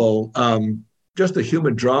remarkable, just the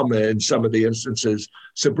human drama in some of the instances.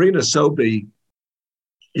 Sabrina Sobey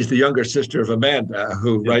is the younger sister of Amanda,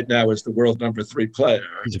 who right now is the world number 3 player.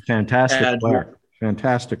 She's a fantastic player.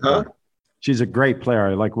 Fantastic player. She's a great player.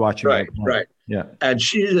 I like watching her play. Right. Yeah. And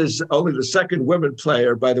she is only the second women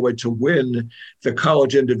player, by the way, to win the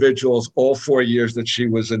college individuals all 4 years that she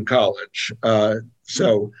was in college.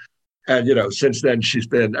 Since then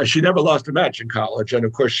she never lost a match in college. And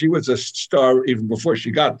of course, she was a star even before she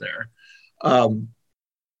got there.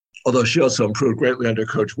 although she also improved greatly under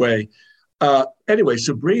Coach Wei. Anyway,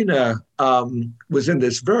 Sabrina was in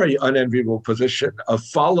this very unenviable position of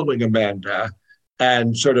following Amanda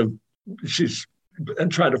and she's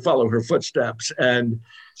trying to follow her footsteps. And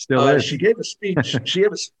she gave a speech. She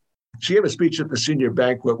gave a speech at the senior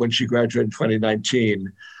banquet when she graduated in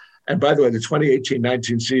 2019. And by the way, the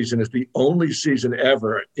 2018-19 season is the only season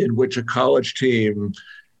ever in which a college team,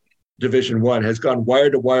 Division I, has gone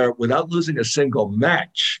wire to wire without losing a single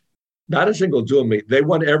match. Not a single dual meet. They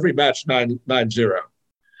won every match 9-0,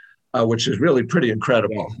 which is really pretty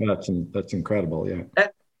incredible. Yeah, that's incredible, yeah.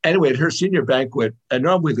 Anyway, at her senior banquet, and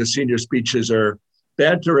normally the senior speeches are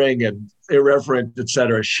bantering and irreverent, et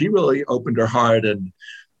cetera, she really opened her heart and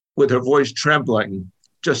with her voice trembling,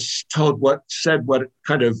 just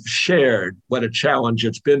shared what a challenge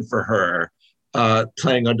it's been for her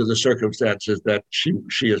playing under the circumstances that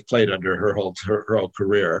she has played under her whole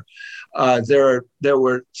career. There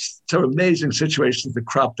were some amazing situations that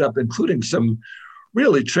cropped up, including some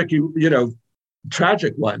really tricky,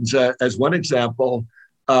 tragic ones. As one example,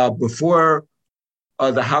 before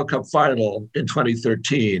the How Cup final in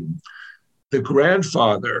 2013, the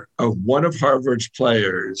grandfather of one of Harvard's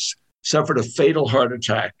players suffered a fatal heart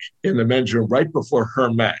attack in the men's room right before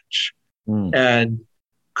her match. And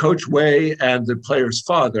Coach Wei and the player's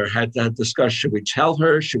father had to discuss, should we tell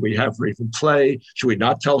her? Should we have her even play? Should we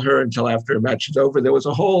not tell her until after a match is over? There was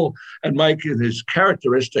a whole, and Mike, in his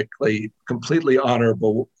characteristically completely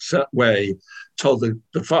honorable way, told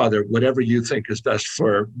the father, whatever you think is best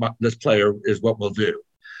for this player is what we'll do.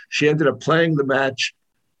 She ended up playing the match,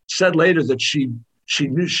 said later that she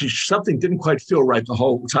knew something didn't quite feel right the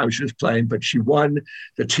whole time she was playing, but she won,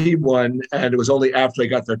 the team won, and it was only after they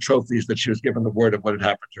got their trophies that she was given the word of what had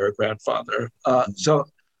happened to her grandfather. There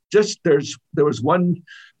was one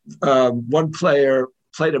player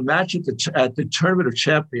played a match at the Tournament of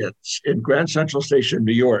Champions in Grand Central Station,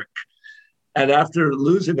 New York, and after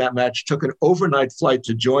losing that match, took an overnight flight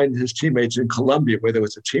to join his teammates in Colombia, where there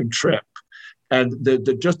was a team trip. And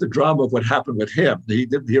just the drama of what happened with him. He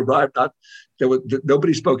arrived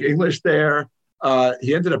nobody spoke English there.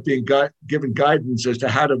 He ended up being given guidance as to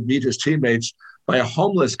how to meet his teammates by a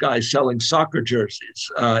homeless guy selling soccer jerseys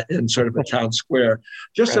in sort of a town square.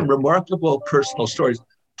 Just some remarkable personal stories.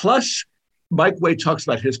 Plus, Mike Wei talks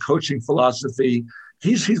about his coaching philosophy.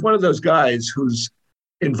 He's one of those guys who's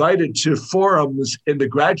invited to forums in the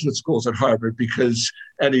graduate schools at Harvard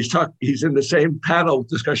and he's in the same panel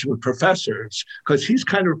discussion with professors because he's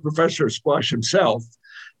kind of a professor of squash himself.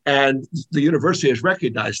 And the university has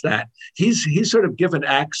recognized that. He's sort of given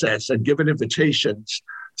access and given invitations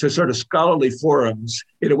to sort of scholarly forums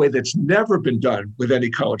in a way that's never been done with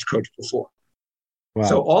any college coach before. Wow.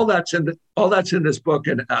 So all that's in this book.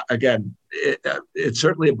 And again, it's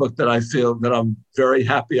certainly a book that I feel that I'm very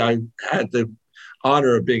happy I had the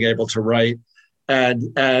honor of being able to write. And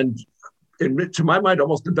to my mind,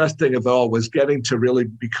 almost the best thing of all was getting to really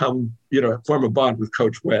form a bond with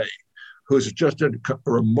Coach Wei, who's just a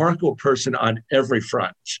remarkable person on every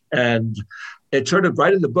front. And it sort of,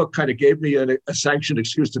 right in the book, kind of gave me a sanctioned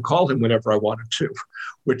excuse to call him whenever I wanted to,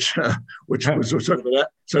 which was sort of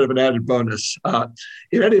an added bonus.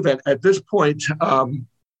 In any event, at this point,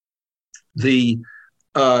 the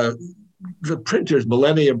printers,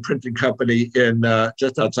 Millennium Printing Company in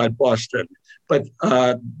just outside Boston, but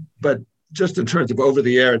just in terms of over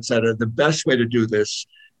the air, et cetera, the best way to do this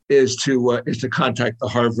is to contact the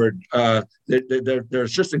Harvard. Their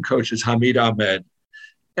assistant coach is Hamid Ahmed,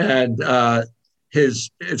 and it's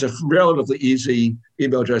a relatively easy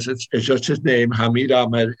email address. It's just his name, Hamid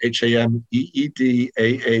Ahmed,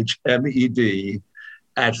 HAMEDAHMED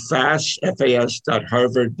at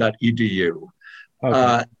fas.harvard.edu.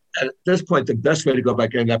 Okay. At this point, the best way to go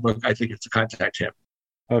about getting that book, I think, is to contact him.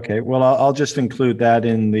 Okay. Well, I'll just include that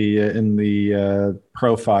in the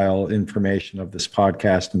profile information of this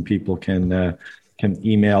podcast, and people can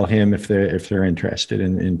email him if they're interested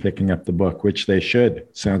in picking up the book, which they should.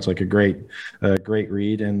 Sounds like a great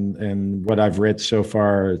read, and what I've read so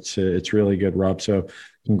far, it's really good, Rob. So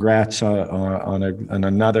congrats on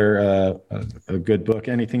another a good book.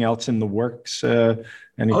 Anything else in the works? Anything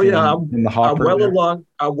in the hopper?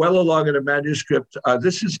 I'm well along in a manuscript.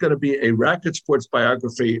 This is going to be a racket sports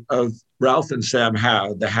biography of Ralph and Sam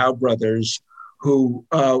Howe, the Howe brothers, who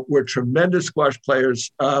were tremendous squash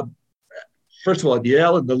players. First of all, at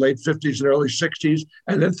Yale in the late 50s and early 60s,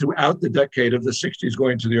 and then throughout the decade of the 60s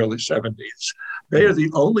going to the early 70s. They are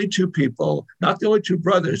the only two people, not the only two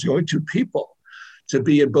brothers, the only two people to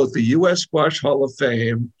be in both the U.S. Squash Hall of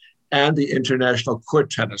Fame and the International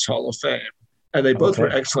Court Tennis Hall of Fame. And they both were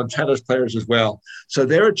Okay. excellent tennis players as well. So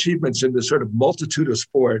their achievements in this sort of multitude of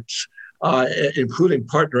sports, including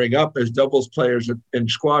partnering up as doubles players in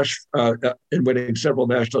squash and winning several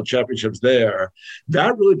national championships there,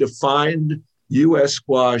 that really defined U.S.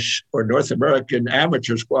 squash or North American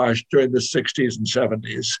amateur squash during the 60s and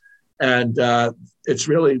 70s. And it's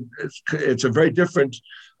a very different,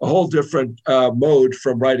 a whole different mode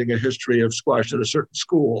from writing a history of squash at a certain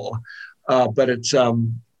school. But it's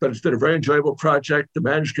been a very enjoyable project. The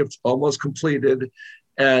manuscript's almost completed,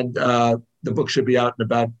 and the book should be out in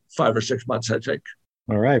about 5 or 6 months, I think.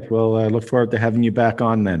 All right. Well, I look forward to having you back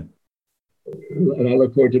on then. And I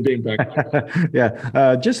look forward to being back.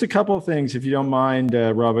 Yeah. Just a couple of things, if you don't mind,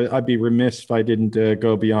 Rob. I'd be remiss if I didn't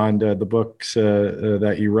go beyond the books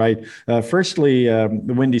that you write. Firstly,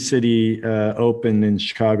 the Windy City Open in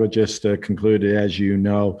Chicago just concluded, as you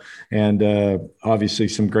know, and obviously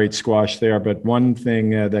some great squash there. But one thing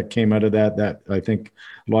that came out of that I think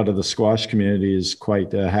a lot of the squash community is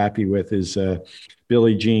quite happy with is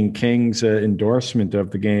Billie Jean King's endorsement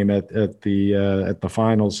of the game at the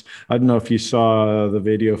finals. I don't know if you saw the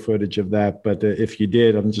video footage of that, but if you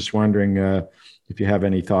did, I'm just wondering if you have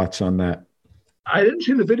any thoughts on that. I didn't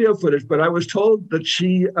see the video footage, but I was told that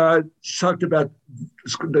she talked about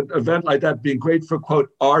the event like that being great for, quote,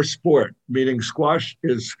 our sport, meaning squash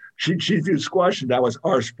is, she views squash now as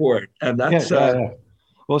our sport. And that's... Yeah.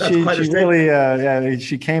 Well, she really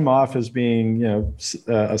she came off as being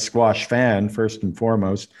a squash fan first and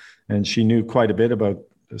foremost, and she knew quite a bit about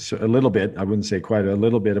a little bit. I wouldn't say quite a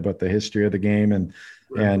little bit about the history of the game,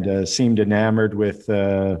 and seemed enamored with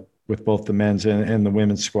both the men's and the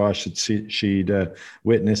women's squash that she'd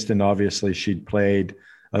witnessed, and obviously she'd played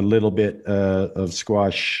a little bit of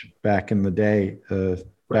squash back in the day.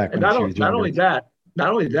 Back when she was younger.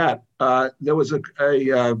 Not only that, there was a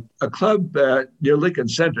club near Lincoln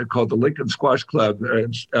Center called the Lincoln Squash Club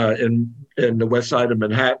in the west side of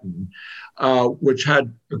Manhattan, which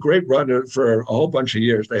had a great run for a whole bunch of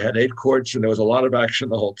years. They had 8 courts, and there was a lot of action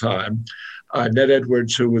the whole time. Ned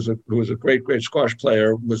Edwards, who was a great squash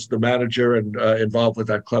player, was the manager and involved with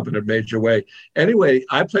that club in a major way. Anyway,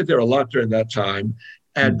 I played there a lot during that time.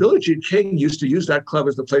 And Billie Jean King used to use that club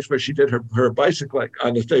as the place where she did her bicycling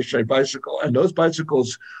on the stationary bicycle. And those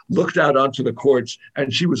bicycles looked out onto the courts,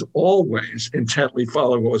 and she was always intently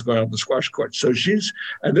following what was going on the squash court. So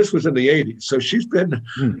and this was in the 80s. So she's been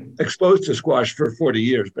exposed to squash for 40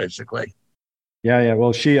 years, basically. Yeah.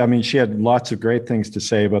 Well, she had lots of great things to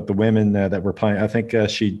say about the women that were playing. I think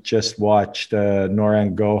she just watched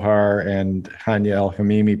Nouran Gohar and Hania El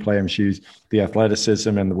Hamimi play. She's the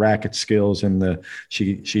athleticism and the racket skills, and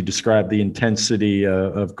she described the intensity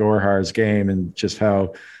of Gohar's game and just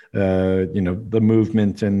how the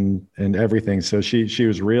movement and everything. So she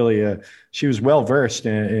was really she was well versed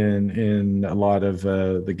in a lot of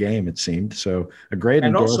the game, it seemed. So a great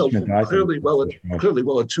and endorsement. Also clearly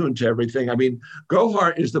well attuned to everything. I mean,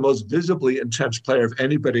 Gohar is the most visibly intense player of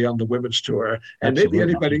anybody on the women's tour, and maybe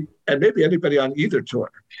anybody on either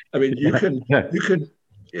tour. I mean, you can.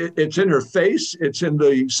 It's in her face. It's in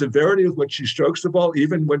the severity with which she strokes the ball,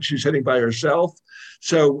 even when she's hitting by herself.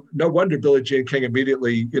 So no wonder Billie Jean King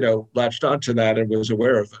immediately, latched onto that and was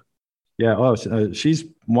aware of it. Yeah, she's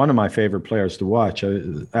one of my favorite players to watch.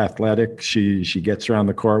 Athletic, she gets around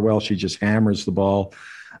the court well. She just hammers the ball.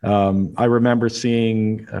 I remember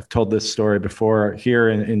I've told this story before, here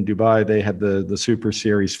in Dubai, they had the Super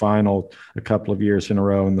Series final a couple of years in a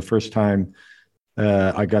row. And the first time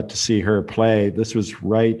I got to see her play, this was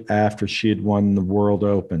right after she had won the World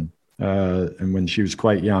Open, and when she was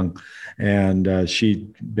quite young. And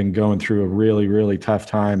she'd been going through a really, really tough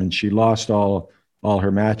time, and she lost all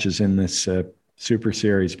her matches in this Super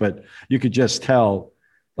Series. But you could just tell,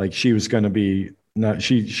 like, she was going to be,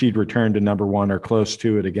 she'd return to number one or close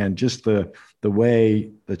to it again. Just the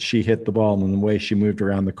way that she hit the ball and the way she moved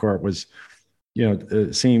around the court was,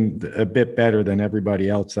 it seemed a bit better than everybody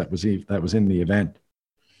else that was in the event.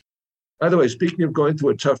 By the way, speaking of going through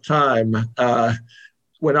a tough time,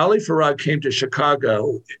 when Ali Farag came to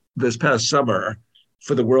Chicago this past summer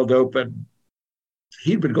for the World Open,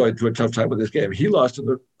 he'd been going through a tough time with this game. He lost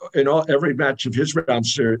in every match of his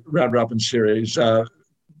round robin series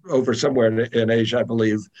over somewhere in Asia, I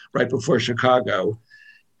believe, right before Chicago.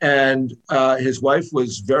 And his wife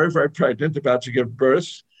was very, very pregnant, about to give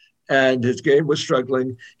birth, and his game was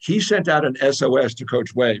struggling. He sent out an SOS to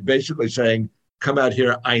Coach Wei, basically saying, "Come out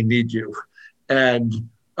here, I need you." And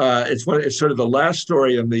it's sort of the last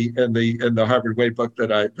story in the Harvard Wade book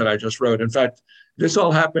that I just wrote. In fact, this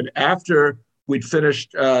all happened after we'd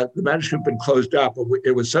finished. The manuscript had been closed up.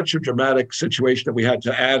 It was such a dramatic situation that we had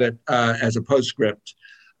to add it as a postscript.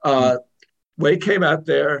 Wei came out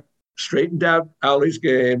there, straightened out Ali's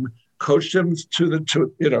game, coached him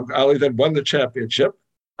Ali then won the championship,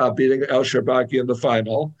 beating El Sharbaki in the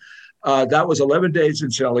final. That was 11 days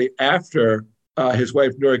incidentally after his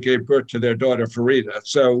wife Noor gave birth to their daughter Farida.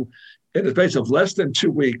 So in the space of less than 2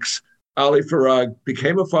 weeks, Ali Farag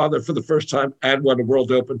became a father for the first time and won a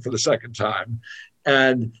World Open for the second time.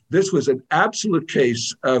 And this was an absolute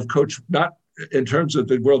case of Coach, not in terms of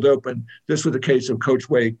the World Open, this was a case of Coach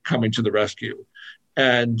Wei coming to the rescue.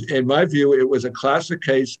 And in my view, it was a classic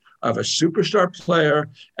case of a superstar player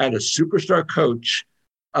and a superstar coach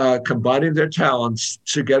combining their talents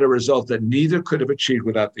to get a result that neither could have achieved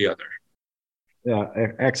without the other. Yeah,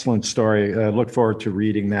 excellent story. Look forward to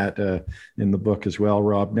reading that in the book as well,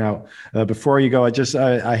 Rob. Now, before you go,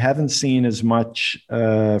 I haven't seen as much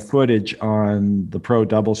footage on the pro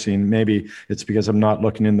double scene. Maybe it's because I'm not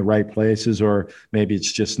looking in the right places, or maybe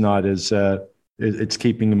it's just not as it's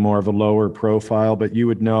keeping more of a lower profile. But you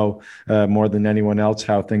would know more than anyone else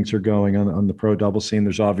how things are going on the pro double scene.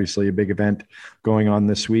 There's obviously a big event going on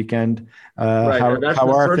this weekend. Right,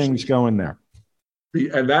 how are things going there?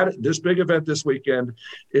 This big event this weekend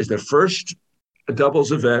is the first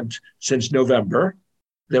doubles event since November.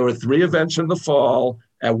 There were 3 events in the fall,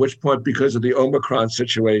 at which point, because of the Omicron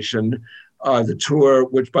situation, the tour,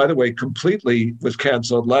 which, by the way, completely was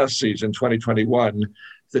canceled last season, 2021,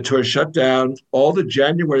 the tour shut down. All the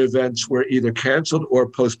January events were either canceled or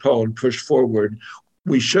postponed, pushed forward.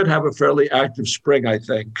 We should have a fairly active spring, I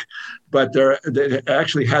think, but there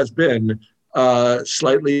actually has been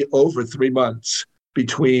slightly over 3 months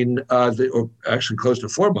between or actually close to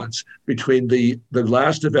 4 months between the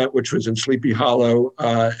last event, which was in Sleepy Hollow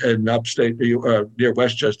in upstate near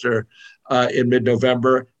Westchester in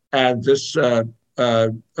mid-November, and this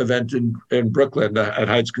event in Brooklyn at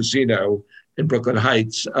Heights Casino in Brooklyn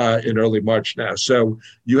Heights in early March now. So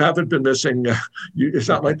you haven't been missing. It's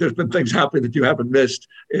not like there's been things happening that you haven't missed.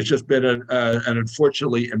 It's just been an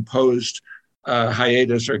unfortunately imposed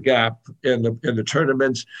hiatus or gap in the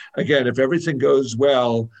tournaments. Again, if everything goes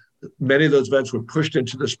well, many of those events were pushed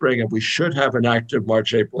into the spring, and we should have an active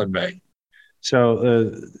March, April, and May.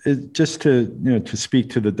 So, just to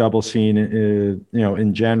speak to the double scene,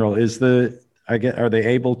 in general, is the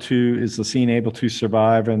scene able to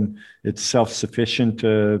survive and it's self-sufficient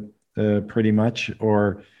pretty much,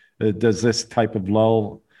 or does this type of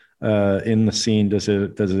lull in the scene does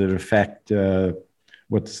it affect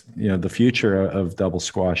what's the future of double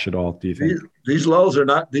squash at all? Do you think these lulls are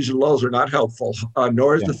not helpful?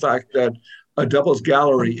 Nor is the fact that a doubles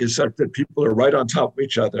gallery is such that people are right on top of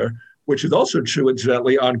each other, which is also true,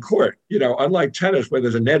 incidentally, on court. Unlike tennis, where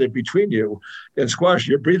there's a net in between you, in squash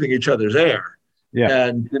you're breathing each other's air. Yeah.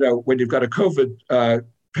 And when you've got a COVID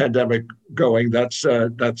pandemic going, that's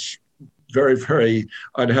very, very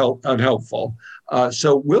unhelpful.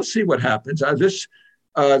 So we'll see what happens.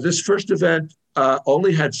 This first event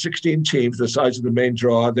only had 16 teams, the size of the main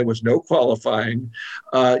draw. There was no qualifying.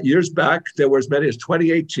 Years back, there were as many as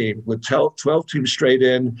 28 teams, with 12 teams straight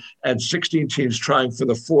in and 16 teams trying for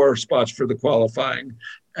the 4 spots for the qualifying.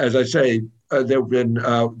 As I say, there have been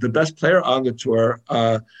the best player on the tour,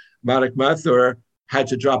 Manik Mathur, had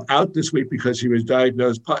to drop out this week because he was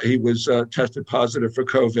tested positive for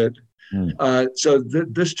COVID. So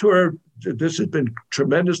this tour, this has been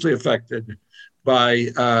tremendously affected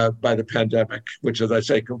by the pandemic, which, as I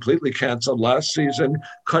say, completely canceled last season,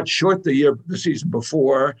 cut short the season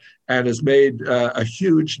before, and has made a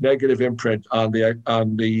huge negative imprint on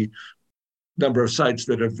the number of sites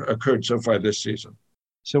that have occurred so far this season.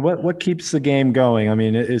 So what keeps the game going? I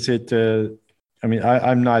mean, is it?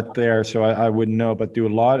 I'm not there, so I wouldn't know. But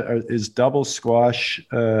is double squash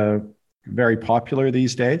very popular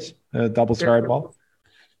these days? Doubles hardball.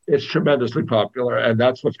 It's tremendously popular, and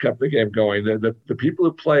that's what's kept the game going. The people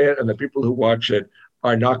who play it and the people who watch it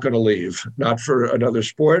are not going to leave, not for another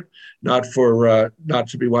sport, not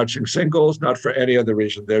to be watching singles, not for any other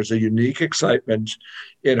reason. There's a unique excitement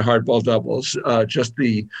in hardball doubles, just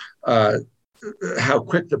the how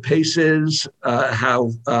quick the pace is,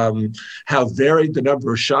 how varied the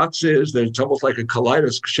number of shots is. It's almost like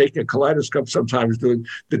shaking a kaleidoscope sometimes, doing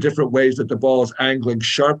the different ways that the ball is angling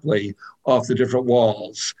sharply off the different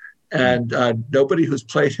walls. And nobody who's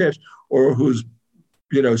played it or who's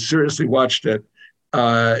seriously watched it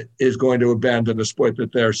is going to abandon a sport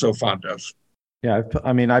that they're so fond of. Yeah,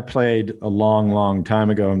 I played a long, long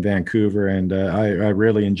time ago in Vancouver, and I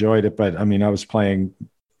really enjoyed it. But I was playing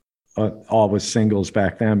always singles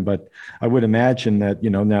back then. But I would imagine that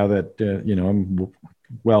now that I'm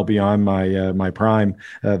well beyond my prime,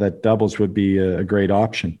 that doubles would be a great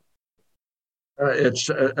option. It's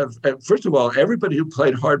first of all, everybody who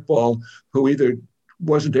played hardball who either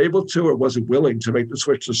wasn't able to or wasn't willing to make the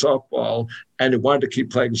switch to softball and who wanted to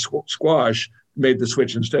keep playing squash made the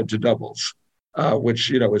switch instead to doubles, which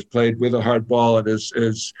is played with a hard ball and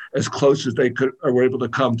is as close as they could or were able to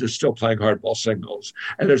come to still playing hardball singles.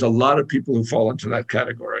 And there's a lot of people who fall into that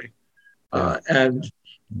category, and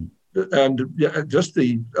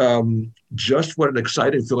just what an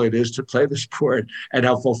exciting feeling it is to play the sport, and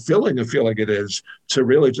how fulfilling a feeling it is to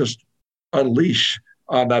really just unleash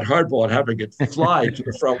on that hardball and having it fly to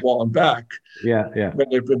the front wall and back. Yeah. When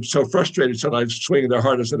they've been so frustrated sometimes swinging their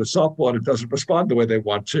hardest at a softball and it doesn't respond the way they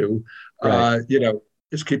want to, right.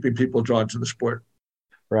 It's keeping people drawn to the sport.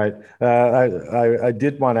 Right. I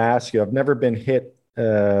did want to ask you, I've never been hit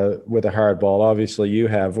with a hardball. Obviously you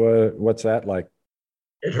have. What's that like?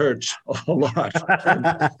 It hurts a lot.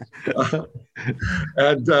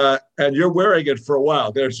 And you're wearing it for a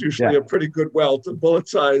while. There's usually a pretty good welt. The bullet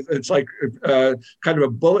size, it's like kind of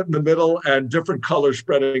a bullet in the middle and different colors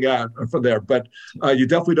spreading out from there. But you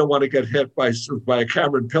definitely don't want to get hit by a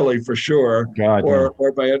Cameron Pilley for sure,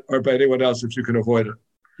 or by anyone else if you can avoid it.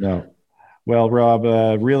 No. Well, Rob,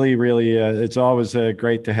 really, it's always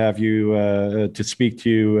great to have you to speak to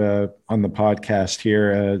you on the podcast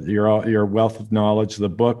here. Your wealth of knowledge, the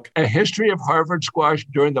book, A History of Harvard Squash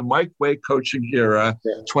During the Mike Way Coaching Era,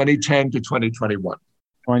 2010 to 2021.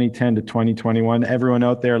 2010 to 2021. Everyone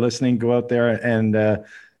out there listening, go out there and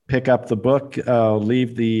pick up the book.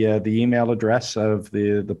 Leave the email address of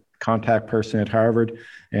the contact person at Harvard,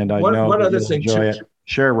 and I know one other you'll thing enjoy it.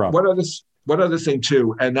 Sure, Rob. One other thing,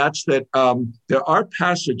 too, and that's that there are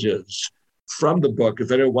passages from the book, if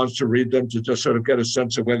anyone wants to read them to just sort of get a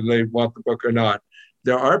sense of whether they want the book or not.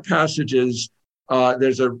 There are passages.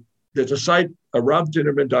 There's a site, a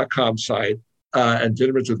robdinnerman.com site, and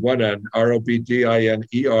Dinnerman's with one N,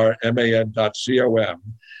 ROBDINERMAN.com,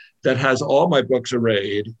 that has all my books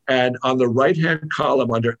arrayed. And on the right-hand column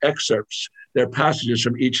under excerpts, there are passages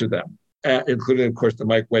from each of them, including, of course, the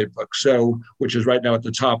Mike Way book, which is right now at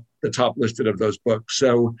the top listed of those books.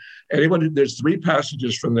 So there's 3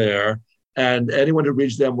 passages from there, and anyone who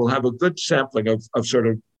reads them will have a good sampling of sort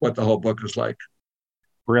of what the whole book is like.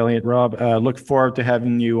 Brilliant, Rob. Look forward to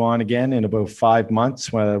having you on again in about 5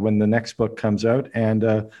 months when the next book comes out.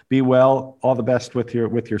 And be well. All the best with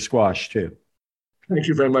your squash too. Thank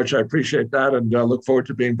you very much. I appreciate that, and look forward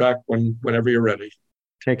to being back whenever you're ready.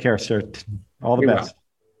 Take care, sir. All the best.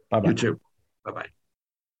 Bye-bye. You too. Bye-bye.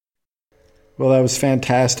 Well, that was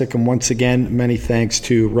fantastic. And once again, many thanks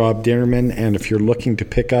to Rob Dinnerman. And if you're looking to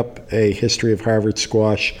pick up A History of Harvard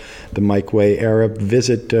Squash, the Mike Way Era,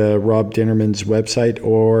 visit Rob Dinnerman's website,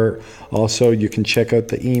 or also you can check out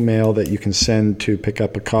the email that you can send to pick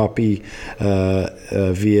up a copy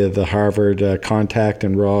via the Harvard contact.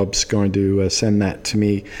 And Rob's going to send that to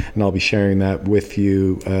me, and I'll be sharing that with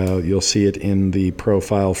you. You'll see it in the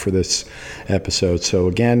profile for this episode. So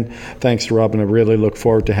again, thanks to Rob, and I really look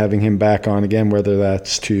forward to having him back on again, whether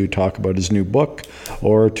that's to talk about his new book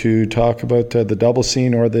or to talk about the double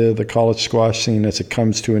scene or the college squash scene as it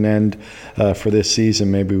comes to an end for this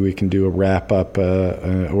season. Maybe we can do a wrap up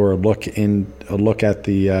or a look at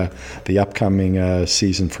the upcoming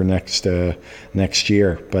season for next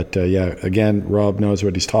year. But again, Rob knows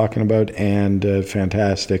what he's talking about, and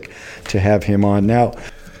fantastic to have him on. Now,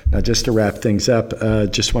 just to wrap things up,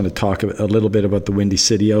 just want to talk a little bit about the Windy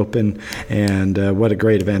City Open and what a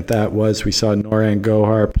great event that was. We saw Norhan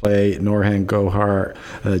Gohar play. Norhan Gohar,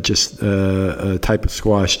 just a type of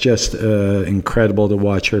squash, just incredible to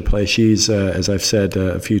watch her play. She's, as I've said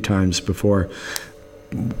a few times before,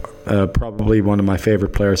 probably one of my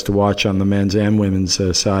favorite players to watch on the men's and women's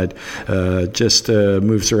side. Just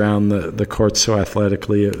moves around the court so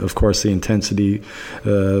athletically. Of course, the intensity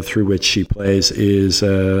through which she plays is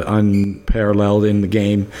unparalleled in the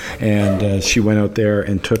game, and she went out there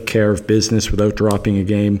and took care of business without dropping a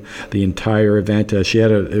game the entire event.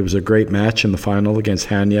 It was a great match in the final against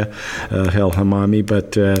Hania El Hamami,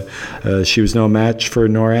 but she was no match for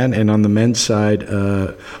Norhan. And on the men's side,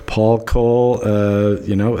 Paul Cole,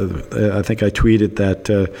 I think I tweeted that,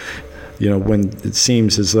 when it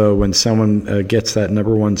seems as though when someone gets that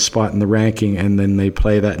number one spot in the ranking and then they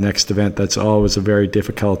play that next event, that's always a very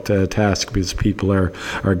difficult task because people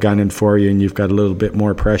are gunning for you and you've got a little bit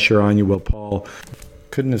more pressure on you. Well,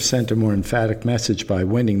 couldn't have sent a more emphatic message by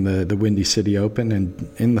winning the Windy City Open, and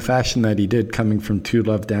in the fashion that he did, coming from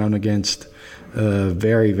 2-love down against a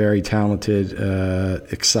very, very talented,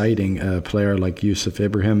 exciting player like Yusuf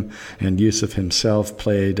Ibrahim. And Yusuf himself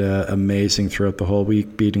played amazing throughout the whole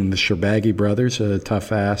week, beating the Shorbagy brothers, a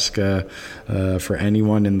tough ask for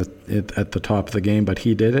anyone at the top of the game, but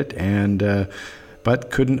he did it, and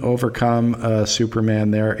but couldn't overcome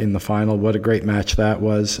Superman there in the final. What a great match that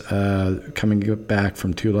was, coming back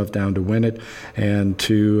from 2-love down to win it, and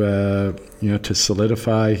to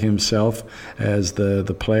solidify himself as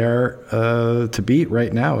the player to beat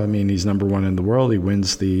right now. I mean, he's number one in the world. He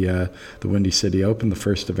wins the Windy City Open, the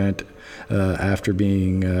first event after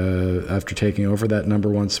taking over that number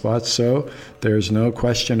one spot. So there's no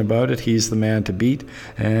question about it. He's the man to beat,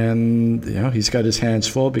 and he's got his hands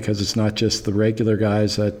full, because it's not just the regular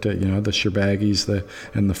guys that the Shorbagys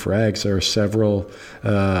and the Frags. There are several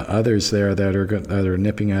others there that are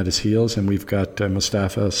nipping at his heels, and we've got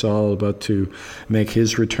Mustafa Asal about to make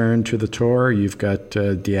his return to the tour. You've got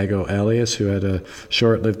Diego Elias, who had a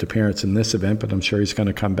short-lived appearance in this event, but I'm sure he's going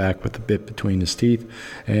to come back with a bit between his teeth.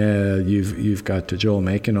 You've got Joel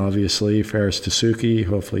Macon, obviously, Faris Tasuki,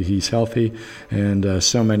 hopefully he's healthy, and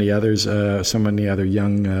so many other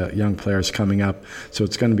young players coming up. So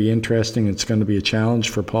it's going to be interesting. It's going to be a challenge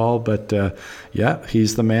for Paul, but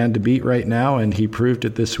he's the man to beat right now, and he proved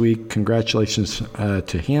it this week. Congratulations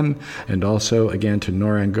to him, and also again to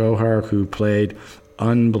Nouran Gohar, who played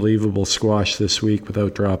unbelievable squash this week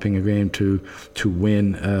without dropping a game to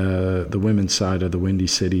win the women's side of the Windy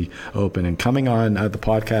City Open. And coming on the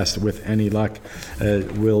podcast, with any luck,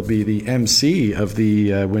 will be the MC of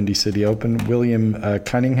the Windy City Open, William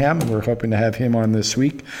Cunningham. We're hoping to have him on this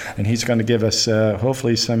week, and he's going to give us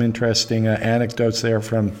hopefully some interesting anecdotes there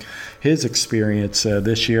from his experience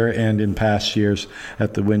this year and in past years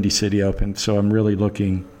at the Windy City Open. So I'm really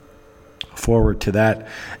looking forward to that,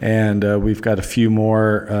 and we've got a few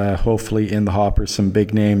more hopefully in the hopper, some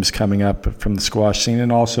big names coming up from the squash scene,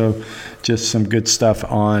 and also just some good stuff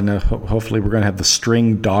on hopefully we're going to have the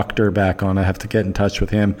string doctor back on. I have to get in touch with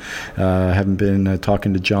him. I haven't been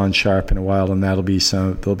talking to John Sharp in a while, and there'll be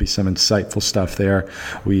some insightful stuff there.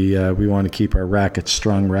 We want to keep our racket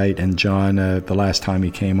strung right, and John, the last time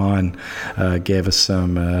he came on, gave us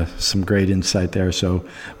some great insight there, so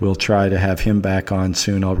we'll try to have him back on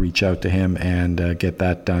soon. I'll reach out to him and get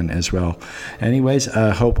that done as well. Anyways,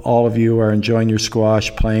 I hope all of you are enjoying your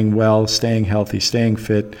squash, playing well, staying healthy, staying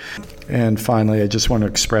fit. And finally, I just want to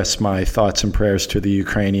express my thoughts and prayers to the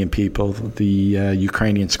Ukrainian people, the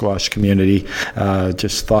Ukrainian squash community.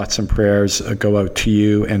 Just thoughts and prayers go out to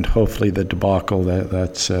you, and hopefully the debacle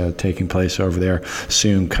that's taking place over there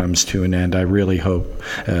soon comes to an end. I really hope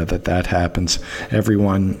that happens.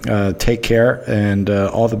 Everyone, take care, and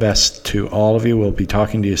all the best to all of you. We'll be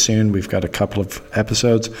talking to you soon. We've got a couple of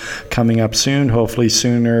episodes coming up soon, hopefully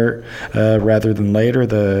sooner rather than later.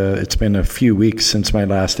 It's been a few weeks since my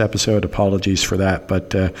last episode. Apologies for that,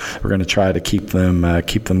 but we're going to try to keep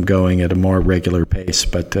them going at a more regular pace.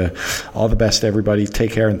 But all the best, everybody.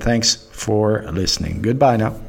 Take care, and thanks for listening. Goodbye now.